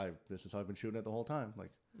gonna be like, this is how I've been shooting it the whole time.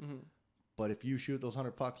 Like, but if you shoot those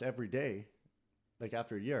 100 pucks every day, like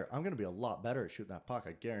after a year, I'm gonna be a lot better at shooting that puck.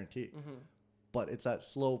 I guarantee. But it's that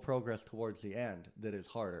slow progress towards the end that is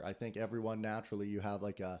harder. I think everyone naturally, you have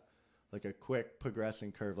like a quick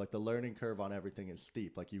progressing curve. Like the learning curve on everything is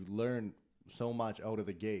steep. Like you learn so much out of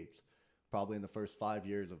the gates, probably in the first 5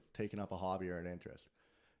 years of taking up a hobby or an interest.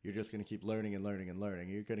 You're just going to keep learning and learning and learning.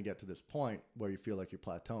 You're going to get to this point where you feel like you're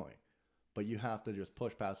plateauing. But you have to just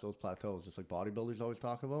push past those plateaus, just like bodybuilders always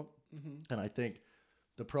talk about. And I think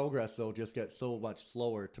the progress, though, just gets so much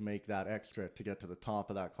slower to make that extra to get to the top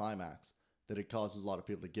of that climax that it causes a lot of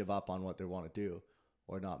people to give up on what they want to do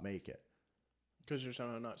or not make it. Because you're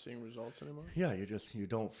somehow not seeing results anymore? Yeah, you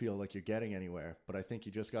don't feel like you're getting anywhere. But I think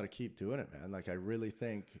you just got to keep doing it, man. Like, I really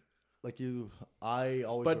think, I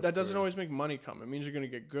always... But that doesn't always make money come. It means you're going to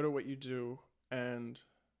get good at what you do, and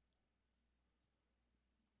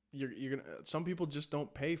you're going to... Some people just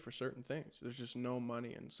don't pay for certain things. There's just no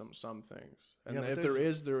money in some things. And if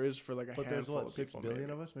there is for like a handful of people. But there's what, 6 billion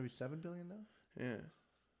of us? Maybe 7 billion now? Yeah.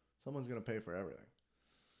 Someone's going to pay for everything.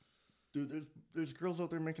 Dude, there's girls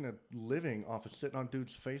out there making a living off of sitting on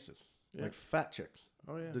dudes' faces. Yeah. Like fat chicks.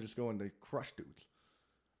 Oh, yeah. They're just going, they crush dudes.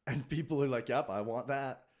 And people are like, yep, I want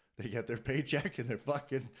that. They get their paycheck and they're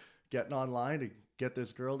fucking getting online to get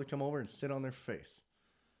this girl to come over and sit on their face.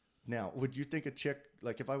 Now, would you think a chick,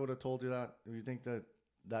 like if I would have told you that, would you think that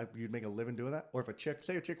you'd make a living doing that? Or if a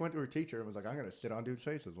chick went to her teacher and was like, I'm going to sit on dudes'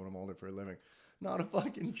 faces when I'm older for a living. Not a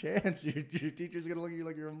fucking chance. Your teacher's going to look at you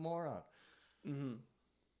like you're a moron. Mm-hmm.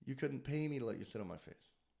 You couldn't pay me to let you sit on my face.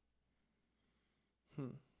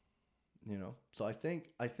 You know? So I think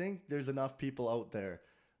there's enough people out there,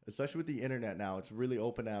 especially with the internet now, it's really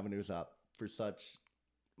opened avenues up for such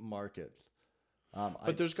markets.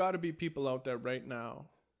 But there's got to be people out there right now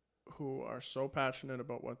who are so passionate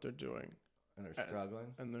about what they're doing. And are struggling.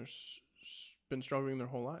 And they're been struggling their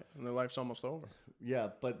whole life, and their life's almost over. Yeah,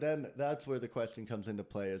 but then that's where the question comes into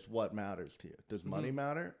play is what matters to you? Does money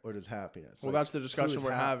matter or does happiness? Well, that's the discussion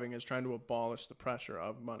we're having, is trying to abolish the pressure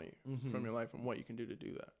of money from your life and what you can do to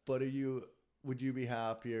do that. But would you be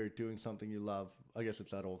happier doing something you love? I guess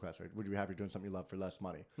it's that old question, right? Would you be happier doing something you love for less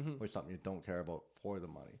money or something you don't care about for the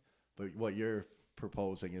money? But what you're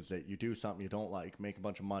proposing is that you do something you don't like, make a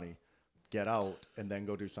bunch of money, get out and then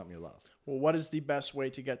go do something you love. Well, what is the best way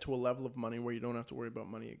to get to a level of money where you don't have to worry about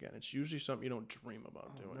money again? It's usually something you don't dream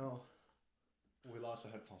about doing. No. We lost the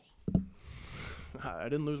headphones. I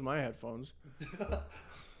didn't lose my headphones.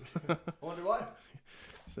 I wonder why.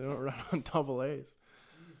 So they don't run on double A's.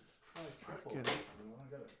 Triple.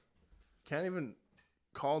 Can't even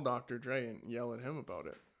call Dr. Dre and yell at him about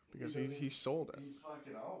it because he sold it. He's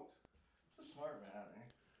fucking out. He's a smart man,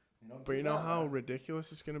 eh? But you know how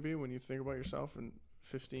ridiculous it's going to be when you think about yourself in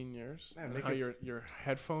 15 years? Man, and how your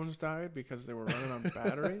headphones died because they were running on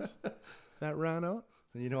batteries that ran out?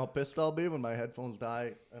 And you know how pissed I'll be when my headphones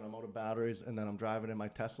die and I'm out of batteries and then I'm driving in my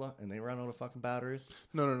Tesla and they run out of fucking batteries?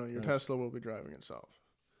 No. Your Tesla will be driving itself.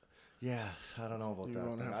 Yeah, I don't know about you that.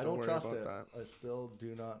 Won't have I to don't worry trust about it. that. I still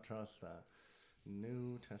do not trust that.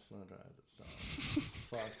 New Tesla drives itself.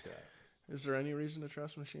 Fuck that. Is there any reason to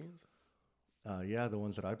trust machines? Yeah, the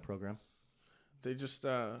ones that I program. They just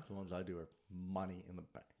the ones I do are money in the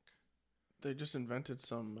bank. They just invented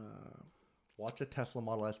some. Watch a Tesla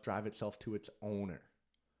Model S drive itself to its owner.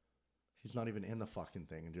 He's not even in the fucking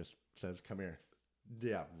thing and just says, "Come here."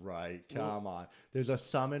 Yeah, right. Come on. There's a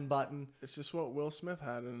summon button. It's just what Will Smith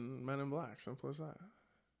had in Men in Black. Simple as that.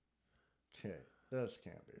 Okay, this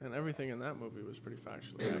can't be. And everything in that movie was pretty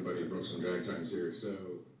factually accurate. Everybody accurate. broke some drag times here, so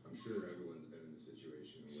I'm sure everyone's been in the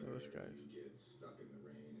situation where this guy's... you get stuck in the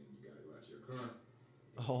rain and you gotta go out to your car.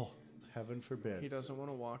 Oh, heaven forbid. He doesn't want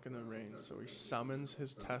to walk in the rain, so he summons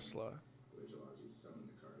his Tesla. Which allows you to summon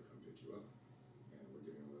the car to come pick you up. And we're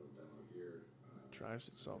doing a little demo here. It drives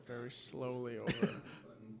itself very slowly over.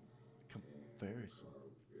 Very slow.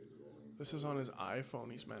 This is on his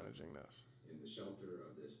iPhone. He's managing this. In the shelter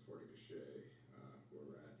of this porte-cochere, where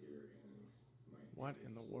we're at here in what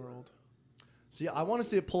in the world? See, I want to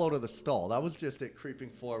see it pull out of the stall. That was just it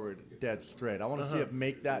creeping forward dead straight. I want to see it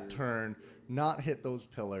make that turn, not hit those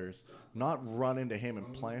pillars, not run into him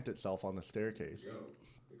and plant itself on the staircase.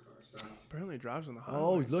 Apparently it drives on the highway.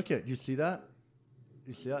 Oh, look at, you see that?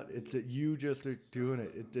 You see that? It's that you just are doing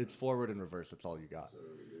it. It's forward and reverse. That's all you got.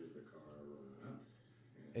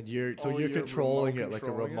 And you're controlling it like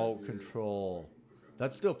a remote control.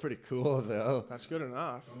 That's still pretty cool though. That's good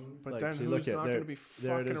enough. But like, then see, who's not going to be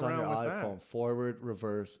there it fucking is on around your with iPhone. that? Forward,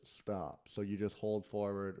 reverse, stop. So you just hold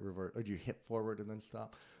forward, reverse, or do you hit forward and then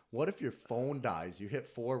stop? What if your phone dies? You hit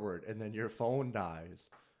forward and then your phone dies.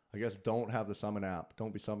 I guess don't have the summon app.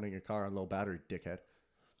 Don't be summoning your car on low battery, dickhead.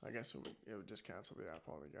 I guess it would just cancel the app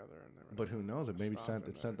altogether. But who knows? It maybe sent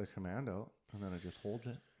the command out and then it just holds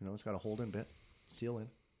it. You know, it's got a hold in bit, seal in,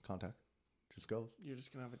 contact, just goes. You're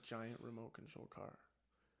just gonna have a giant remote control car.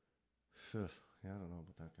 Yeah, I don't know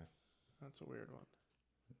about that guy. That's a weird one.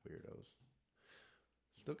 Weirdos.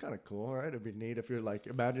 Still kind of cool, right? It'd be neat if you're like,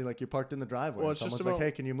 imagine like you're parked in the driveway. Well, and someone's like,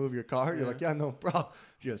 "Hey, can you move your car?" You're like, "Yeah, no, bro.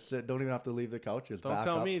 Just sit. Don't even have to leave the couch. Just don't back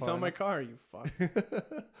tell up me. Tell enough. my car. You fuck.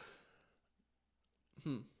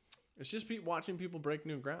 It's just watching people break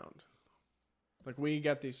new ground. Like, we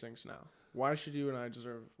get these things now. Why should you and I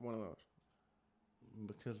deserve one of those?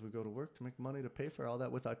 Because we go to work to make money to pay for all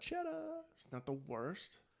that with our cheddar. It's not the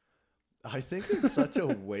worst. I think it's such a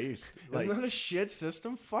waste. Like, isn't that a shit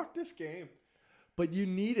system? Fuck this game. But you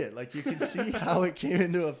need it. Like, you can see how it came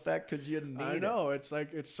into effect because you need it. I know. It's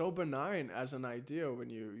like, it's so benign as an idea when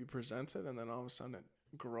you present it, and then all of a sudden it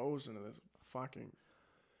grows into this fucking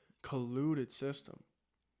colluded system.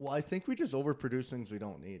 Well, I think we just overproduce things we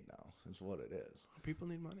don't need now, is what it is. People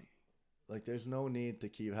need money. Like, there's no need to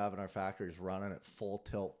keep having our factories running at full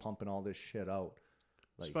tilt, pumping all this shit out.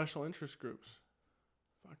 Like, special interest groups.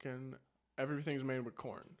 Fucking everything's made with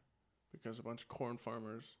corn. Because a bunch of corn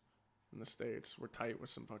farmers in the States were tight with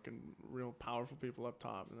some fucking real powerful people up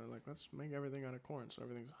top. And they're like, let's make everything out of corn. So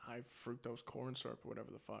everything's high fructose corn syrup or whatever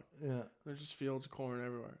the fuck. Yeah. There's just fields of corn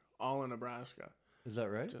everywhere. All in Nebraska. Is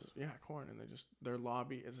that right? Yeah, corn. And their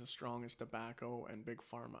lobby is as strong as tobacco and big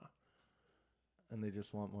pharma. And they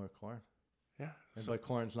just want more corn. Yeah. And but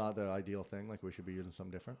corn's not the ideal thing. Like, we should be using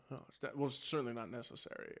something different. No, it's certainly not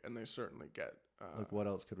necessary. And they certainly get... like, what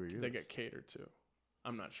else could we use? They get catered to.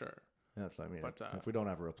 I'm not sure. Yeah, that's what I mean. But, if we don't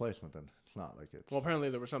have a replacement, then it's not like it's... Well,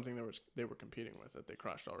 apparently there was something they were competing with that they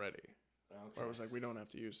crushed already. Okay. Where it was like, we don't have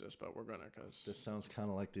to use this, but we're going to because... This sounds kind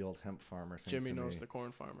of like the old hemp farmer thing. Jimmy knows the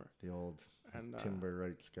corn farmer. The old timber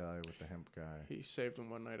rights guy with the hemp guy. He saved him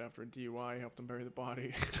one night after a DUI, helped him bury the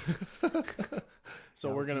body.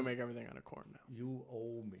 So we're going to make everything out of corn now. You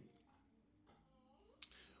owe me.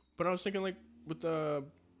 But I was thinking, like,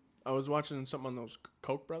 I was watching something on those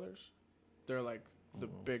Koch brothers. They're like the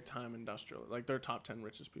big time industrial, like they're top 10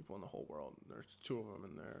 richest people in the whole world. There's two of them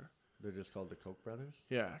in there. They're just called the Koch brothers?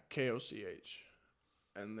 Yeah, KOCH.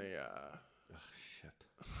 And they shit.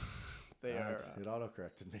 They are. It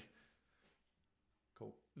auto-corrected me.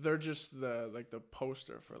 Cool. They're just the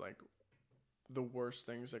poster for like the worst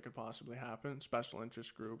things that could possibly happen. Special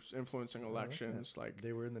interest groups influencing elections. Like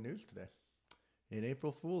They were in the news today. In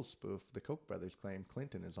April Fool's spoof, the Koch brothers claim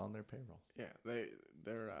Clinton is on their payroll. yeah, they're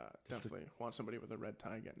definitely want somebody with a red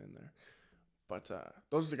tie getting in there. But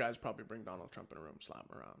those are the guys probably bring Donald Trump in a room, slap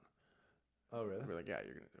him around. Oh, really? Be like, yeah,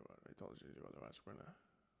 you're gonna do what I told you to do. Otherwise, we're gonna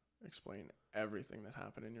explain everything that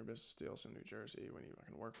happened in your business deals in New Jersey when you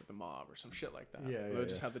can work with the mob or some shit like that. Yeah, They'll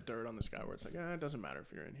just have the dirt on this guy where it's like, it doesn't matter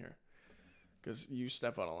if you're in here, because you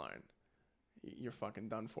step out of line, you're fucking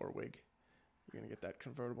done for, wig. You're gonna get that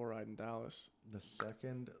convertible ride in Dallas. The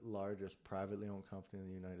second largest privately owned company in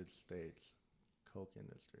the United States, Koch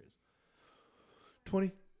Industries.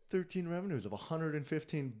 2013 revenues of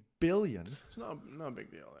 $115 billion. It's not a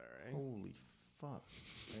big deal there, eh? Holy fuck!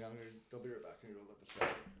 Hang on, they'll be right back. I'm gonna let this go.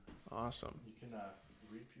 Awesome. You can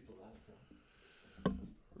read people that.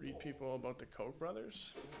 Read people about the Koch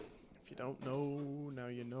brothers. If you don't know, now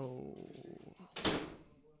you know.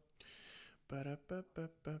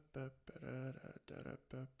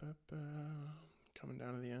 Coming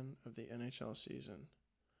down to the end of the NHL season.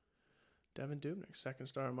 Devin Dubnyk, second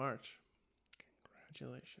star of March.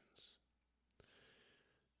 Congratulations.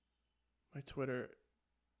 My Twitter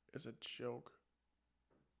is a joke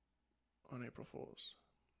on April Fools.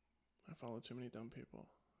 I follow too many dumb people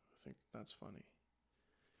who think that's funny.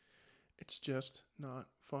 It's just not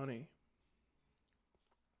funny.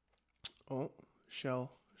 Oh,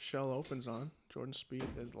 Shell opens on. Jordan Speed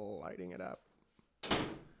is lighting it up.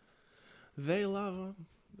 They love him.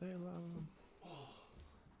 They love him.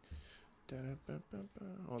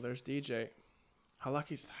 Oh, there's DJ. How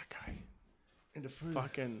lucky is that guy? And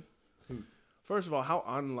Fucking. Who? First of all, how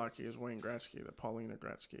unlucky is Wayne Gretzky that Paulina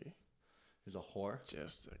Gretzky is a whore.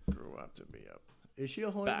 just grew up to be a Is she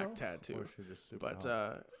a whore? back though? tattoo? Or is she just super But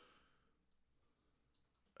hot?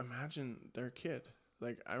 imagine their kid.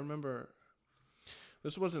 Like, I remember,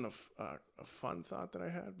 this wasn't a fun thought that I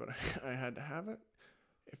had, but I had to have it.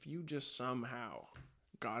 If you just somehow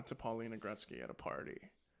got to Paulina Gretzky at a party.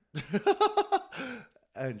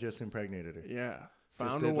 And just impregnated her. Yeah. Just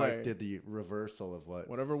Found a way. did the reversal of what?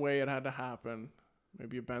 Whatever way it had to happen.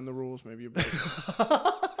 Maybe you bend the rules, maybe you break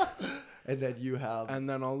And then you have and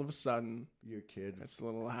then all of a sudden, your kid. it's a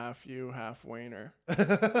little half you, half Wayner.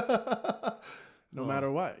 No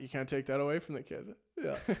matter what. You can't take that away from the kid.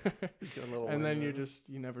 Yeah. He's got a little And then Wayner.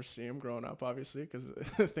 you never see him growing up, obviously, because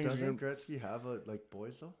things are Doesn't going. Gretzky have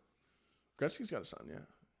boys though? Gretzky's got a son, yeah.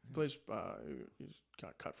 He plays. He's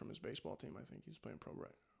got cut from his baseball team. I think he's playing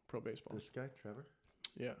pro baseball. This guy, Trevor.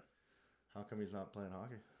 Yeah. How come he's not playing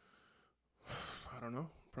hockey? I don't know.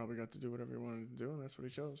 Probably got to do whatever he wanted to do, and that's what he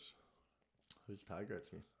chose. Who's Ty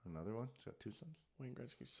Gretzky? Another one? He's got two sons. Wayne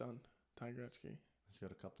Gretzky's son, Ty Gretzky. He's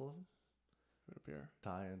got a couple of them. Would appear.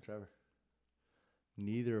 Ty and Trevor.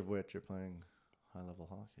 Neither of which are playing high-level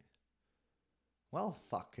hockey. Well,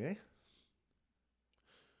 fuck, eh?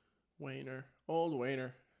 Wayner, old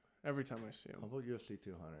Wayner. Every time I see him, How about UFC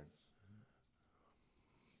 200?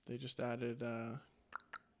 they just added.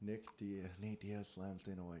 Nate Diaz slams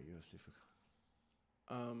Dana White UFC for.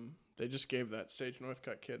 They just gave that Sage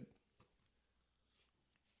Northcutt kid.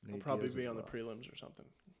 He'll Nate probably Diaz be as on the well. prelims or something.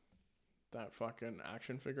 That fucking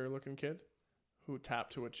action figure looking kid who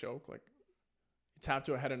tapped to a choke. Like, he tapped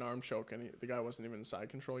to a head and arm choke, and the guy wasn't even in side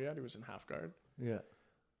control yet. He was in half guard. Yeah.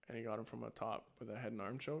 And he got him from a top with a head and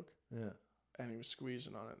arm choke. Yeah. And he was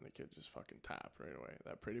squeezing on it, and the kid just fucking tapped right away.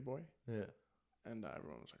 That pretty boy. Yeah. And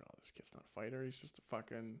everyone was like, oh, this kid's not a fighter. He's just a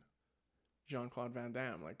fucking Jean-Claude Van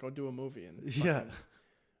Damme. Like, go do a movie and Yeah.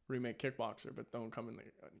 remake Kickboxer, but don't come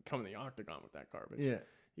in the octagon with that garbage. Yeah.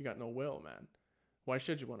 You got no will, man. Why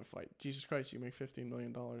should you want to fight? Jesus Christ, you make $15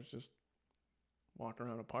 million just walking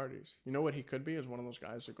around at parties. You know what he could be is one of those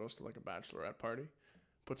guys that goes to like a bachelorette party,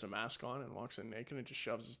 puts a mask on and walks in naked and just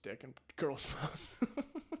shoves his dick in girls' mouth.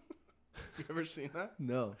 You ever seen that?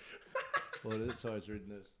 No. What is it? So I was reading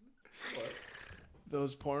this. What?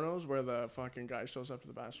 Those pornos where the fucking guy shows up to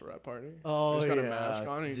the bachelorette party. Oh, He's got yeah. a mask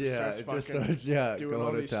on and he Yeah, just it starts just fucking starts, doing all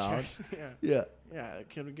going to these town. chicks. Yeah. Yeah. Yeah, the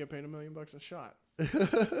kid would get paid $1 million a shot.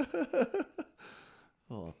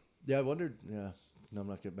 Oh. Yeah, I wondered. Yeah. No, I'm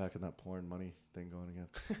not getting back on that porn money thing going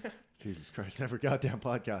again. Jesus Christ. Every goddamn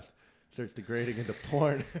podcast starts degrading into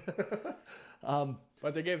porn.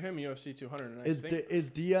 But they gave him UFC 200. And Is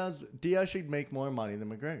Diaz should make more money than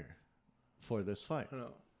McGregor for this fight. No.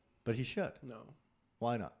 But he should. No.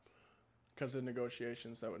 Why not? Because of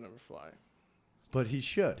negotiations, that would never fly. But he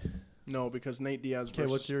should. No, because Nate Diaz Okay,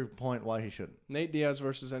 versus what's your point why he shouldn't? Nate Diaz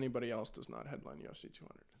versus anybody else does not headline UFC 200.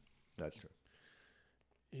 That's true.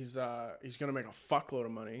 he's gonna make a fuckload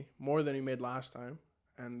of money, more than he made last time,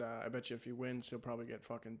 and I bet you if he wins, he'll probably get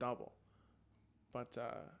fucking double. But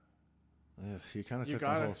you kind of you took my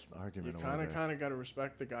gotta whole argument you away. kind of gotta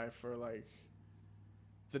respect the guy for like.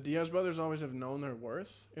 The Diaz brothers always have known their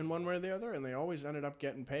worth in one way or the other, and they always ended up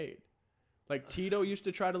getting paid. Like Tito used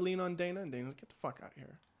to try to lean on Dana, and Dana's like, "Get the fuck out of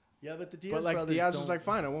here." Yeah, but the Diaz But like brothers Diaz don't... was like,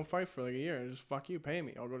 "Fine, I won't fight for like a year. Just fuck you, pay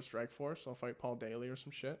me. I'll go to Strikeforce. I'll fight Paul Daly or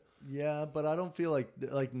some shit." Yeah, but I don't feel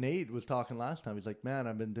like Nate was talking last time. He's like, "Man,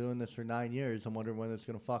 I've been doing this for 9 years. I'm wondering when it's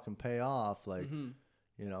gonna fucking pay off." Like, you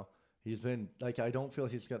know, he's been like, I don't feel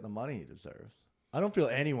he's getting the money he deserves. I don't feel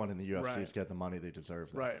anyone in the UFC is getting the money they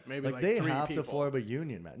deserve. Though. Right, maybe like they 3 have people. to form a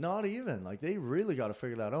union, man. Not even like they really got to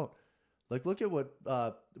figure that out. Like, look at what did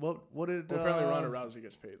Well, apparently Ronda Rousey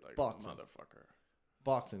gets paid like boxing. a motherfucker.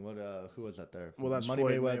 Boxing. Who was that there? Well, that's Money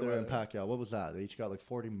Floyd Mayweather and Pacquiao. What was that? They each got like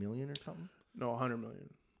 40 million or something. No, 100 million.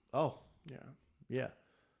 Oh, Yeah.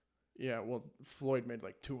 Yeah, well, Floyd made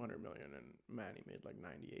like 200 million and Manny made like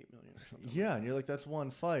 98 million or something. Yeah, and you're like, that's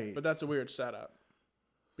one fight. But that's a weird setup.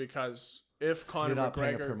 Because if Conor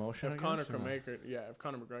McGregor, promotion, if Conor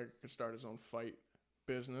McGregor could start his own fight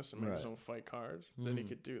business and make his own fight cards, then he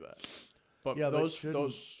could do that. But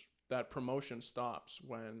that promotion stops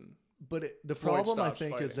when. But the Floyd problem I stops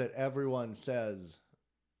think fighting. is that everyone says,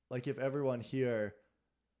 like, if everyone here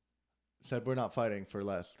said we're not fighting for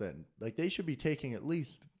less than, like, they should be taking at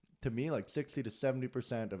least, to me, like 60 to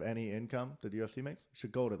 70% of any income that the UFC makes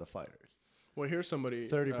should go to the fighters. Well, here's somebody.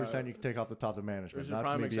 30% you can take off the top of management. There's a That's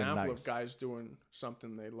prime me being example nice. of guys doing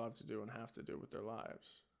something they love to do and have to do with their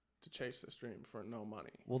lives to chase this dream for no money.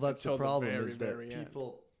 Well, that's the problem is that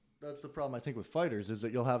people. That's the problem I think with fighters is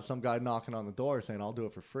that you'll have some guy knocking on the door saying, "I'll do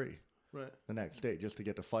it for free." Right. The next day just to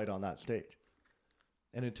get to fight on that stage.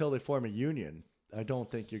 And until they form a union, I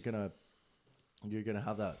don't think you're gonna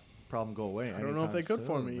have that problem go away. I don't know if they could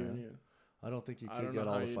form a man. union. I don't think you could get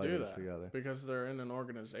all the fighters together. Because they're in an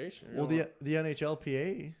organization. Well, the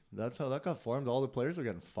NHLPA, that's how that got formed. All the players were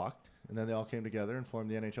getting fucked. And then they all came together and formed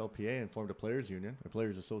the NHLPA and formed a players union, a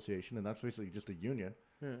players association. And that's basically just a union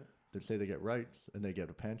that say they get rights and they get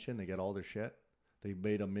a pension. They get all their shit. They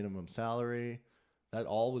made a minimum salary. That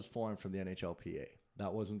all was formed from the NHLPA.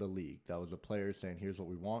 That wasn't the league. That was the players saying, here's what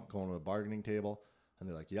we want, going to a bargaining table. And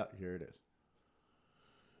they're like, yeah, here it is.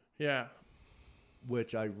 Yeah.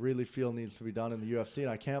 Which I really feel needs to be done in the UFC.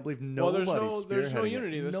 And I can't believe nobody's there's no spearheading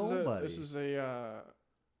unity. it. This is a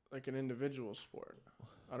like an individual sport.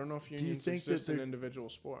 I don't know if unions exist in individual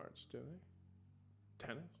sports, do they?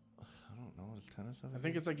 Tennis? I don't know. Does tennis have I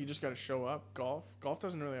think it's like you just got to show up. Golf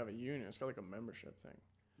doesn't really have a union. It's got like a membership thing.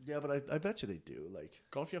 Yeah, but I bet you they do. Like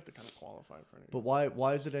golf, you have to kind of qualify for anything. But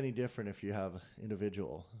why is it any different if you have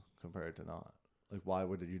individual compared to not? Like, why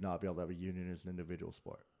would you not be able to have a union as an individual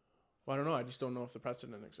sport? Well, I don't know. I just don't know if the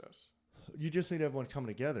precedent exists. You just need everyone coming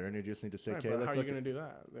together, and you just need to say, right, okay, how are you going to do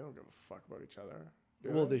that? They don't give a fuck about each other.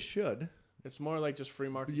 Well, they should. It's more like just free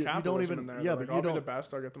market you capitalism don't even, in there. Yeah, like, but I'll be the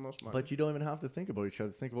best. I'll get the most money. But you don't even have to think about each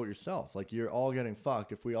other. Think about yourself. Like, you're all getting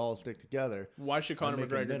fucked if we all stick together. Why should Conor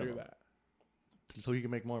McGregor do that? So he can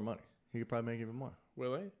make more money. He could probably make even more.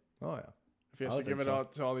 Will he? Oh, yeah. If he has to give it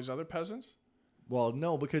out to all these other peasants? Well,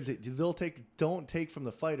 no, because don't take from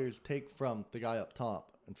the fighters, take from the guy up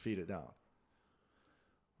top and feed it down.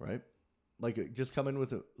 Right? Like, just come in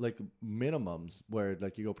with like minimums where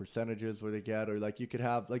like you go percentages where they get, or like you could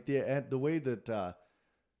have like the way that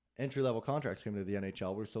entry level contracts came to the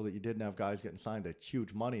NHL were so that you didn't have guys getting signed to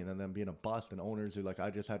huge money and then them being a bust, and owners who like, I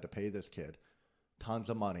just had to pay this kid tons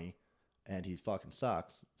of money and he fucking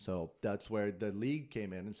sucks. So that's where the league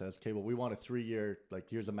came in and says, okay, well, we want a 3-year, like,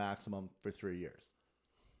 here's a maximum for 3 years.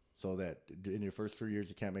 So that in your first 3 years,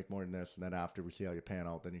 you can't make more than this. And then after we see how you pan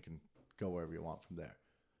out, then you can go wherever you want from there.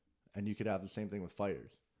 And you could have the same thing with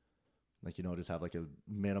fighters. Like, you know, just have like a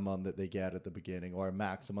minimum that they get at the beginning or a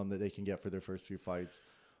maximum that they can get for their first few fights.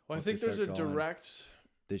 Well, I think there's a direct...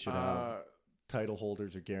 They should have title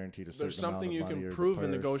holders are guaranteed a certain there's something amount of you money can or prove the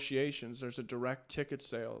in purse. negotiations. There's a direct ticket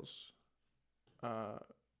sales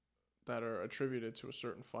that are attributed to a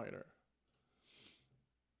certain fighter.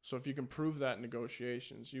 So if you can prove that in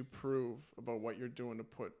negotiations, you prove about what you're doing to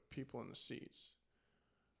put people in the seats,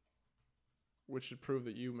 which should prove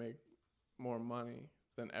that you make more money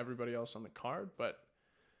than everybody else on the card. But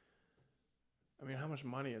I mean, how much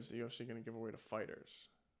money is the UFC going to give away to fighters?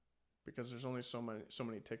 Because there's only so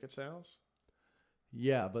many ticket sales.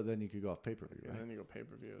 Yeah, but then you could go off pay-per-view. And Right? then you go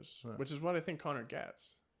pay-per-views, Right. which is what I think Conor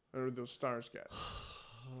gets, or those stars get.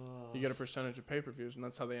 You get a percentage of pay-per-views, and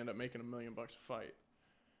that's how they end up making $1 million a fight.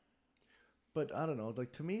 But I don't know,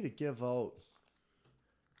 like, to me, to give out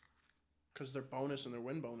Because their bonus and their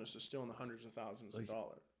win bonus is still in the hundreds of thousands of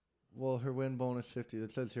dollars. Well, her win bonus 50.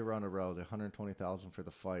 It says here on a row, 120,000 for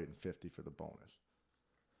the fight and 50 for the bonus.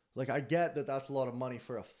 Like, I get that that's a lot of money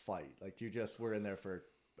for a fight. Like, you just were in there for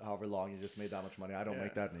however long, you just made that much money. I don't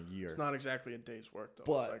make that in a year. It's not exactly a day's work, though.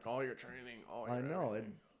 But, it's like all your training, all your I know.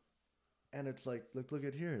 everything. And it's like, look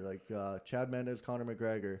at here. Like, Chad Mendes, Conor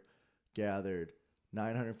McGregor gathered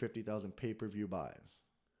 950,000 pay-per-view buys.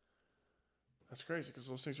 That's crazy because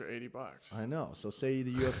those things are $80. I know. So say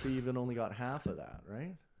the UFC even only got half of that,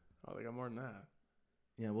 right? Oh, they got more than that.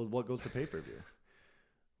 Yeah. Well, what goes to pay-per-view?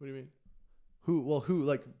 What do you mean? Who?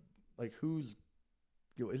 Like who's?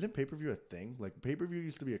 Isn't pay-per-view a thing? Like pay-per-view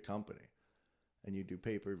used to be a company, and you do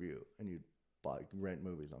pay-per-view and you rent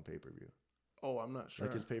movies on pay-per-view. Oh, I'm not sure.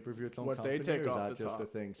 Like is pay-per-view its own what company? they take or is off that the just top? a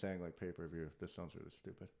thing saying like pay-per-view? This sounds really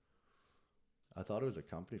stupid. I thought it was a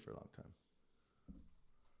company for a long time.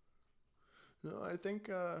 No, I think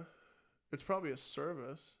it's probably a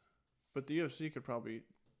service, but the UFC could probably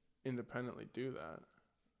independently do that.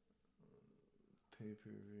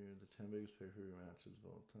 Pay-per-view, the 10 biggest pay-per-view matches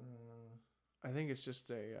of all time. I think it's just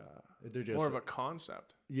They're just more of a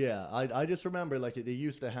concept. Yeah, I just remember like they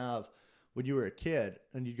used to have when you were a kid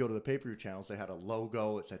and you'd go to the pay-per-view channels. They had a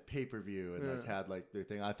logo. It said pay-per-view and like had like their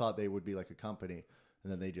thing. I thought they would be like a company,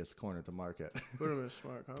 and then they just cornered the market. Would have been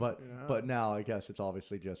smart, huh? But now I guess it's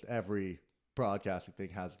obviously just every broadcasting thing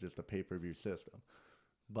has just a pay-per-view system.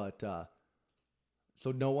 But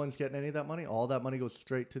so no one's getting any of that money. All that money goes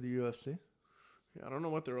straight to the UFC. Yeah, I don't know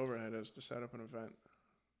what their overhead is to set up an event,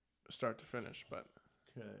 start to finish, but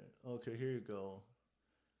Okay, here you go.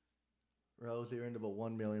 Rousey earned about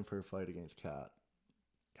 $1 million per fight against Kat.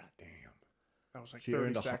 God damn, that was like She 30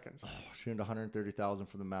 earned seconds. She earned 130,000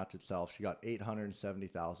 from the match itself. She got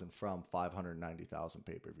 870,000 from 590,000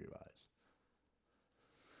 pay-per-view buys.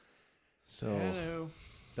 So Hello.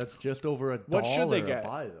 that's just over $1 What should they get? a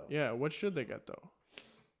buy, though. Yeah, what should they get though?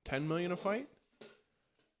 10 million a fight?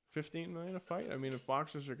 15 million a fight? I mean, if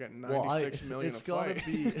boxers are getting 96 million a fight. It's got to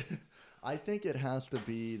be. I think it has to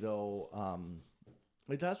be though.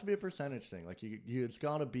 It has to be a percentage thing. Like it's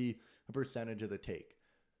got to be a percentage of the take,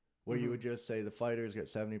 where you would just say the fighters get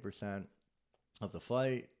 70% of the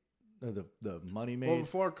fight, or the money made. Well,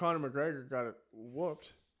 before Conor McGregor got it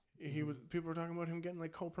whooped, he was people were talking about him getting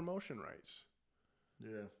like co-promotion rights.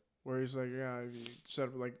 Yeah. Where he's like, yeah, he set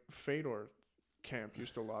up like Fedor camp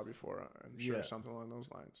used to lobby for, I'm sure something along those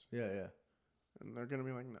lines. Yeah, yeah. And they're gonna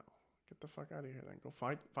be like, no, get the fuck out of here. Then go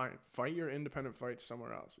fight your independent fights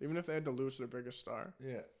somewhere else. Even if they had to lose their biggest star.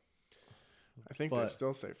 Yeah. I think they'd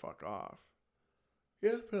still say fuck off.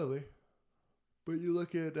 Yeah, probably. But you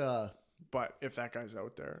look at. But if that guy's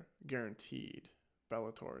out there, guaranteed,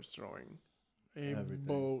 Bellator is throwing a Everything.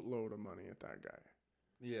 boatload of money at that guy.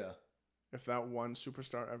 Yeah. If that one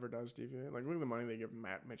superstar ever does deviate, like look at the money they give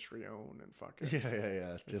Matt Mitrione and fucking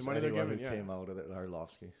Yeah. Just money they're anyone who giving, came out of it,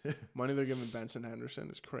 Arlovsky. money they're giving Benson Henderson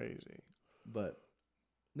is crazy. But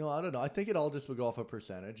no, I don't know. I think it all just would go off a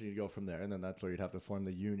percentage, and you go from there, and then that's where you'd have to form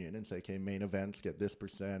the union and say, okay, main events get this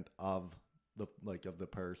percent of the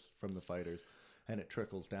purse from the fighters, and it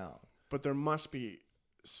trickles down. But there must be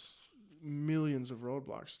millions of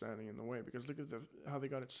roadblocks standing in the way because look at how they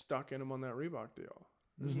got it stuck in them on that Reebok deal.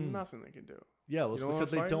 There's nothing they can do. Yeah, well, it's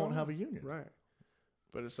because they don't have a union. Right.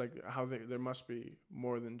 But it's like there must be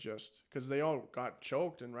more than just because they all got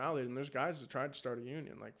choked and rallied, and there's guys that tried to start a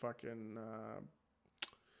union, like fucking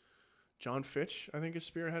John Fitch, I think is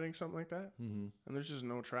spearheading something like that. Mm-hmm. And there's just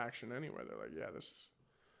no traction anywhere. They're like, yeah, this is.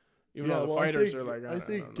 Even all the fighters are like, I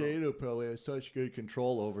think Dana probably has such good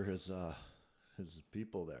control over his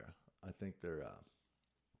people there. I think they're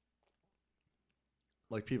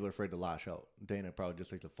like people are afraid to lash out. Dana probably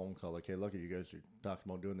just takes a phone call like, hey, look, you guys are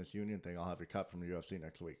talking about doing this union thing. I'll have you cut from the UFC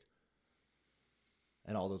next week.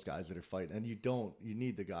 And all those guys that are fighting. And you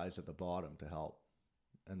need the guys at the bottom to help.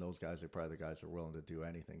 And those guys are probably the guys who are willing to do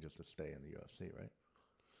anything just to stay in the UFC, right?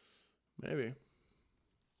 Maybe.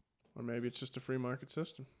 Or maybe it's just a free market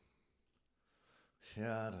system.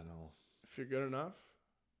 Yeah, I don't know. If you're good enough,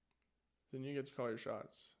 then you get to call your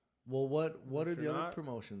shots. Well, what are the other not,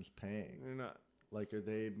 promotions paying? You're not. Like, are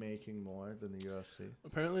they making more than the UFC?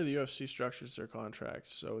 Apparently, the UFC structures their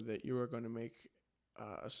contracts so that you are going to make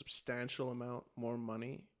a substantial amount more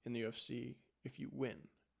money in the UFC if you win.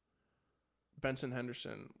 Benson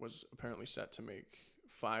Henderson was apparently set to make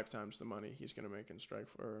 5 times the money he's going to make in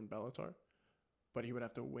Strikeforce in Bellator, but he would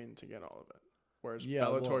have to win to get all of it. Whereas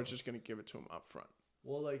Bellator is just going to give it to him up front.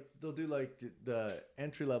 Well, like they'll do like the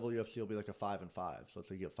entry level UFC will be like a 5 and 5, so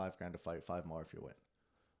it's like you get $5,000 to fight, 5 more if you win.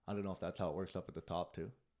 I don't know if that's how it works up at the top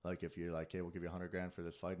too. Like if you're like, hey, we'll give you $100,000 for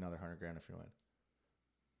this fight, another $100,000 if you win.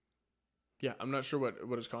 Yeah, I'm not sure what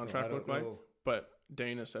his So I contract don't looked like, know. but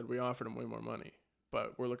Dana said we offered him way more money,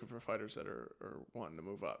 but we're looking for fighters that are wanting to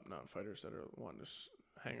move up, not fighters that are wanting to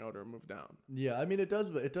hang out or move down. Yeah, I mean it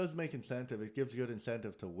does make incentive. It gives good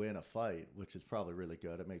incentive to win a fight, which is probably really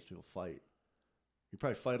good. It makes people fight. You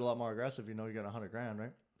probably fight a lot more aggressive. You know you got $100,000,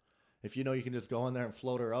 right? If you know you can just go in there and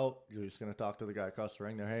float her out, you're just gonna talk to the guy across the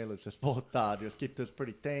ring there. Hey, let's just both just keep this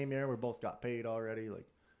pretty tame here. We're both got paid already. Like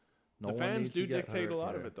no The one fans needs do to get dictate hurt a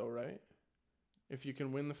lot here. of it, though, right? If you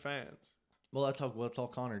can win the fans. Well, that's all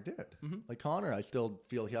Connor did. Mm-hmm. Like Connor, I still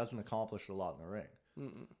feel he hasn't accomplished a lot in the ring.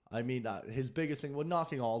 Mm-mm. I mean, his biggest thing,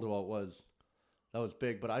 knocking Aldo out was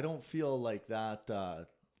big, but I don't feel like that.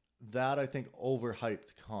 That I think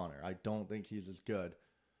overhyped Connor. I don't think he's as good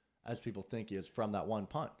as people think he is from that one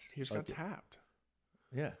punch. He just got tapped.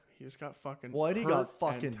 Yeah. He just got fucking. Well, and he got hurt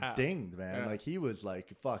fucking and tapped. dinged, man. Yeah. Like he was like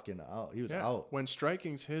fucking out. He was Yeah. out. When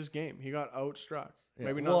striking's his game, he got outstruck. Yeah.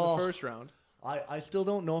 Maybe not in the first round. I still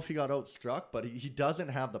don't know if he got outstruck, but he doesn't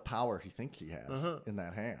have the power he thinks he has in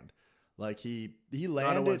that hand. Like he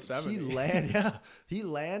landed he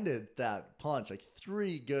landed that punch like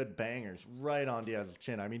 3 good bangers right on Diaz's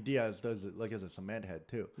chin. I mean Diaz does it like as a cement head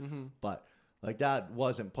too, but like that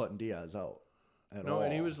wasn't putting Diaz out at all. No,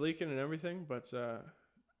 and he was leaking and everything, but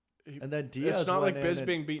and then Diaz. It's not like went in Biz and-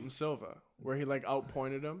 being beaten Silva, where he like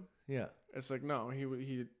outpointed him. Yeah. It's like no,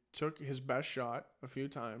 he took his best shot a few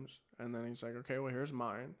times, and then he's like, okay, well here's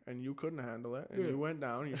mine, and you couldn't handle it, and you went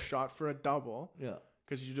down. You shot for a double. Yeah.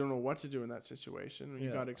 Because you don't know what to do in that situation. You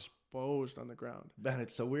Yeah. got exposed on the ground. Man,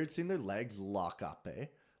 it's so weird seeing their legs lock up, eh?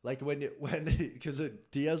 Like because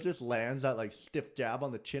Diaz just lands that like stiff jab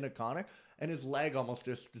on the chin of Connor, and his leg almost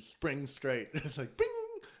just springs straight. It's like bing,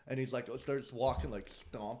 and he's like starts walking like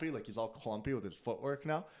stompy, like he's all clumpy with his footwork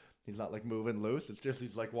now. He's not like moving loose. It's just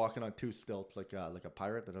he's like walking on 2 stilts, like a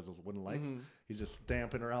pirate that has those wooden legs. He's just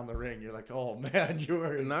stamping around the ring. You're like, oh man, you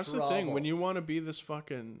are. And that's the thing when you want to be this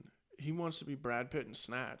fucking. He wants to be Brad Pitt and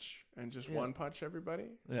Snatch and just one punch everybody.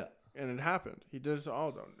 Yeah. And it happened. He did it to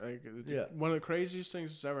Aldo. Like, one of the craziest things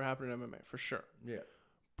that's ever happened in MMA, for sure. Yeah.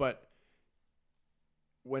 But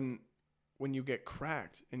when you get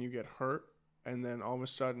cracked and you get hurt, and then all of a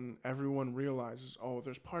sudden everyone realizes, oh,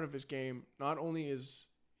 there's part of his game. Not only is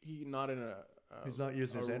he not in he's not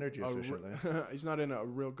using his energy efficiently. He's not in a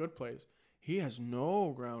real good place. He has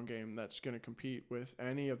no ground game that's going to compete with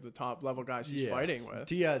any of the top level guys he's fighting with.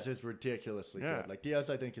 Diaz is ridiculously good. Like Diaz,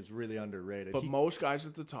 I think is really underrated. But most guys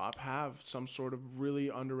at the top have some sort of really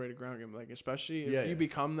underrated ground game. Like especially if you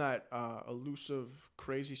become that elusive,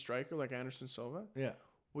 crazy striker like Anderson Silva. Yeah.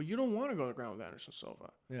 Well, you don't want to go to the ground with Anderson Silva.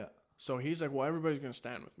 Yeah. So he's like, well, everybody's going to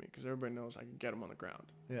stand with me because everybody knows I can get him on the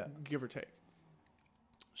ground. Yeah. Give or take.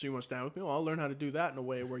 So you want to stand with me? Well, I'll learn how to do that in a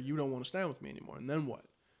way where you don't want to stand with me anymore. And then what?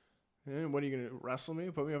 And what are you going to wrestle me?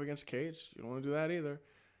 Put me up against a cage? You don't want to do that either.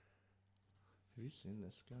 Have you seen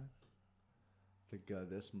this guy? The guy,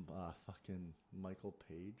 this fucking Michael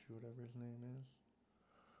Page or whatever his name is.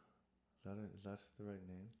 Is that the right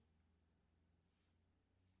name?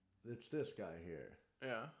 It's this guy here.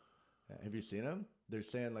 Yeah. Have you seen him? They're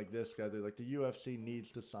saying like this guy. They're like the UFC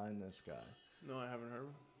needs to sign this guy. No, I haven't heard of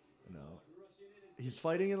him. No. He's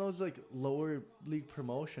fighting in those like lower league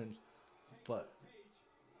promotions, but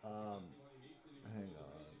hang on.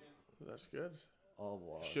 That's good. I'll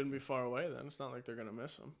watch. Shouldn't be far away then. It's not like they're gonna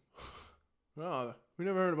miss him. Well, we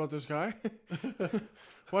never heard about this guy.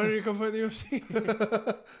 Why did he come fight the UFC?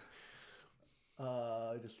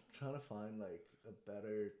 Just trying to find like a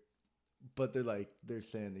better, but they're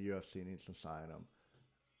saying the UFC needs to sign him,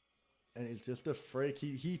 and he's just a freak.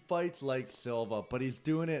 He fights like Silva, but he's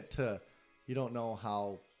doing it to. You don't know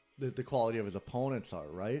how the quality of his opponents are,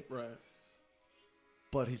 right? Right.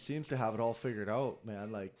 But he seems to have it all figured out,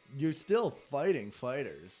 man. Like, you're still fighting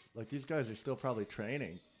fighters. Like, these guys are still probably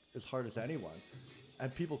training as hard as anyone.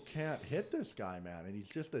 And people can't hit this guy, man. And he's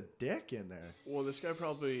just a dick in there. Well, this guy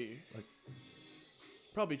probably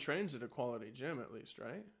trains at a quality gym at least,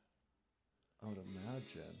 right? I would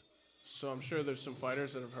imagine. So I'm sure there's some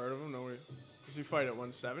fighters that have heard of him. Does he fight at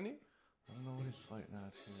 170? I don't know what he's fighting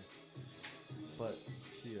at here. But,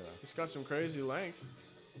 He's got some crazy length.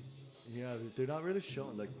 Yeah, they're not really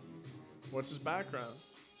showing, like... What's his background?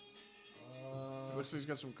 Looks like he's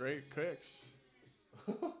got some great kicks.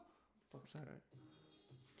 Fuck's that?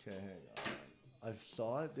 Okay, hang on. I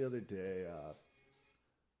saw it the other day. I'll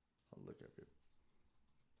look up your...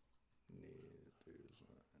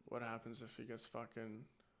 What happens if he gets fucking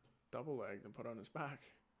double-legged and put on his back?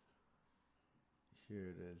 Here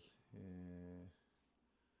it is. Yeah.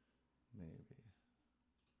 Maybe.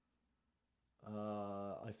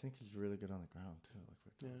 I think he's really good on the ground too, like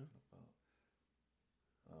we're talking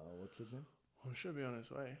about. What's his name? Well, he should be on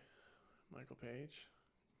his way. Michael Page.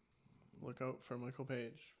 Look out for Michael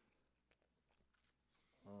Page.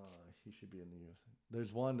 He should be in the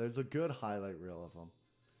UFC. There's a good highlight reel of him.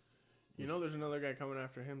 You know there's another guy coming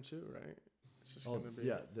after him too, right? It's just going to be...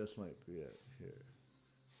 Yeah, this might be it here.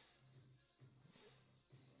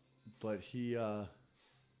 But he, I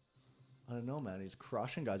don't know, man. He's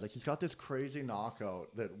crushing guys. Like, he's got this crazy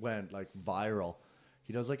knockout that went, like, viral.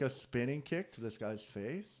 He does, like, a spinning kick to this guy's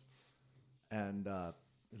face. And,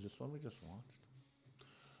 is this one we just watched?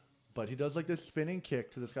 But he does, like, this spinning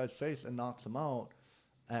kick to this guy's face and knocks him out.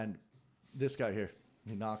 And this guy here,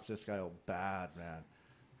 he knocks this guy out bad, man.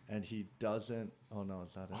 And he doesn't... Oh, no,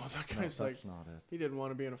 is that it? Oh, that guy's no, like... that's not it. He didn't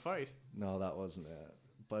want to be in a fight. No, that wasn't it.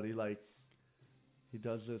 But he, like... He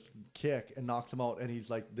does this kick and knocks him out, and he's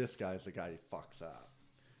like, this guy's the guy he fucks up.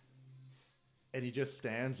 And he just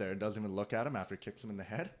stands there and doesn't even look at him after he kicks him in the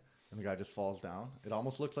head, and the guy just falls down. It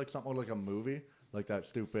almost looks like something like a movie, like that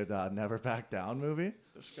stupid Never Back Down movie.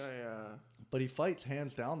 This guy... But he fights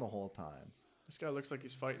hands down the whole time. This guy looks like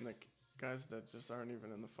he's fighting like guys that just aren't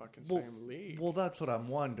even in the fucking same league. Well, that's what I'm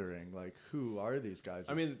wondering. Like, who are these guys?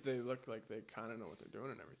 I mean, they look like they kind of know what they're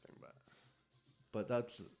doing and everything, but... But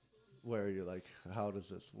that's... where you're like, how does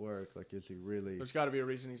this work? Like, is he really... There's got to be a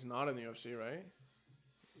reason he's not in the UFC, right?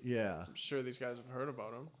 Yeah. I'm sure these guys have heard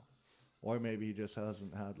about him. Or maybe he just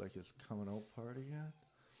hasn't had, like, his coming out party yet.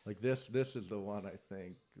 Like, this is the one I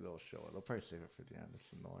think they'll show it. They'll probably save it for the end.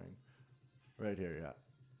 It's annoying. Right here, yeah.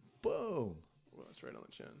 Boom! Well, it's right on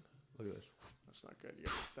the chin. Look at this. That's not good. You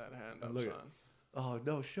got that hand up, Look son. Oh,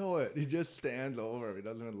 no, show it. He just stands over him. He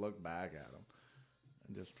doesn't even look back at him.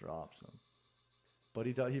 And just drops him. But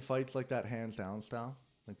he fights like that hands down style,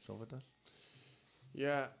 like Silva does.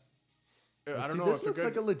 Yeah. Like, I don't know this if looks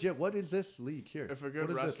like a legit... What is this league here? If a good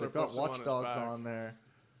what is wrestler this? They've got puts him on his Watchdogs back. on there.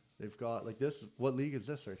 They've got, like, this... What league is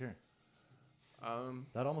this right here?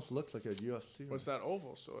 That almost looks like a UFC. What's that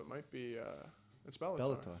oval? So it might be... it's Bellator.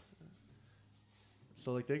 Bellator. Yeah.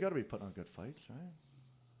 So, like, they got to be putting on good fights, right?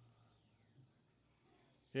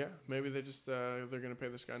 Yeah, maybe they just they're gonna pay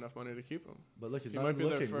this guy enough money to keep him. But look, he's He not might even be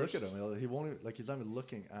their looking. Look first- at him. He won't even, like, he's not even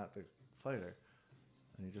looking at the fighter,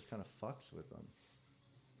 and he just kind of fucks with them.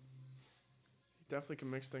 He definitely can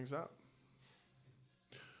mix things up.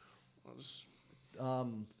 I'll just...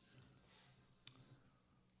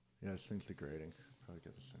 Yeah, this thing's degrading. Probably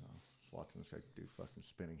get this thing off. Just watching this guy do fucking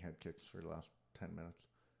spinning head kicks for the last 10 minutes.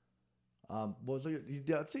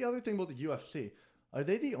 That's the other thing about the UFC. Are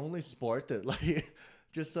they the only sport that, like,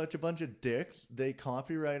 just such a bunch of dicks, they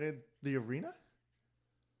copyrighted the arena?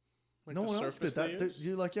 Like No the one else did surface they that. use?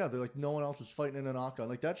 You're like, yeah, they're like, no one else is fighting in an octagon.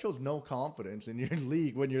 Like, that shows no confidence in your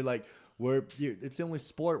league when you're like, it's the only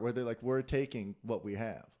sport where they're like, we're taking what we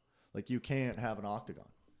have. Like, you can't have an octagon.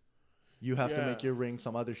 You have to make your ring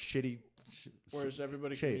some other shitty Whereas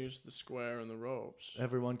everybody shape. can use the square and the ropes.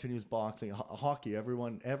 Everyone can use boxing, hockey.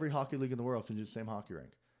 Every hockey league in the world can use the same hockey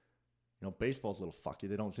rink. You know, baseball's a little fucky.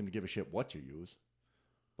 They don't seem to give a shit what you use.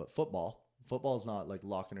 But football's not like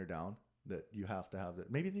locking her down that you have to have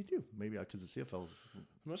that. Maybe they do. Maybe because the CFL. There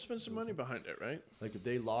must have been some money behind it, right? Like, if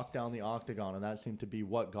they lock down the octagon, and that seemed to be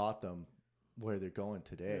what got them where they're going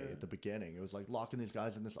today at the beginning. It was like locking these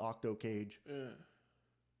guys in this octo cage. Yeah.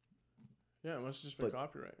 Yeah, it must have just been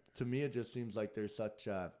copyright. To me, it just seems like they're such,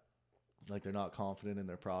 like, they're not confident in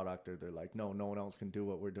their product, or they're like, no one else can do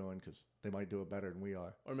what we're doing because they might do it better than we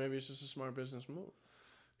are. Or maybe it's just a smart business move.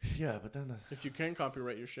 Yeah, but then... If you can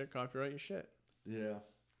copyright your shit, copyright your shit. Yeah.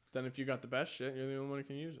 Then if you got the best shit, you're the only one who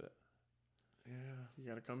can use it. Yeah. You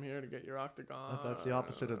got to come here to get your octagon. That's the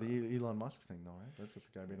opposite of the Elon Musk thing, though, right? That's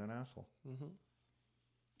just the guy being an asshole. Mm-hmm.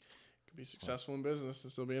 Could be successful in business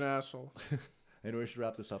and still be an asshole. Anyway, we should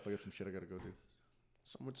wrap this up. I got some shit I got to go do.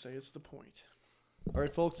 Some would say it's the point. All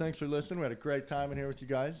right, folks. Thanks for listening. We had a great time in here with you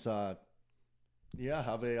guys. Yeah,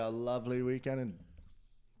 have a lovely weekend and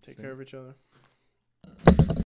Take care of each other.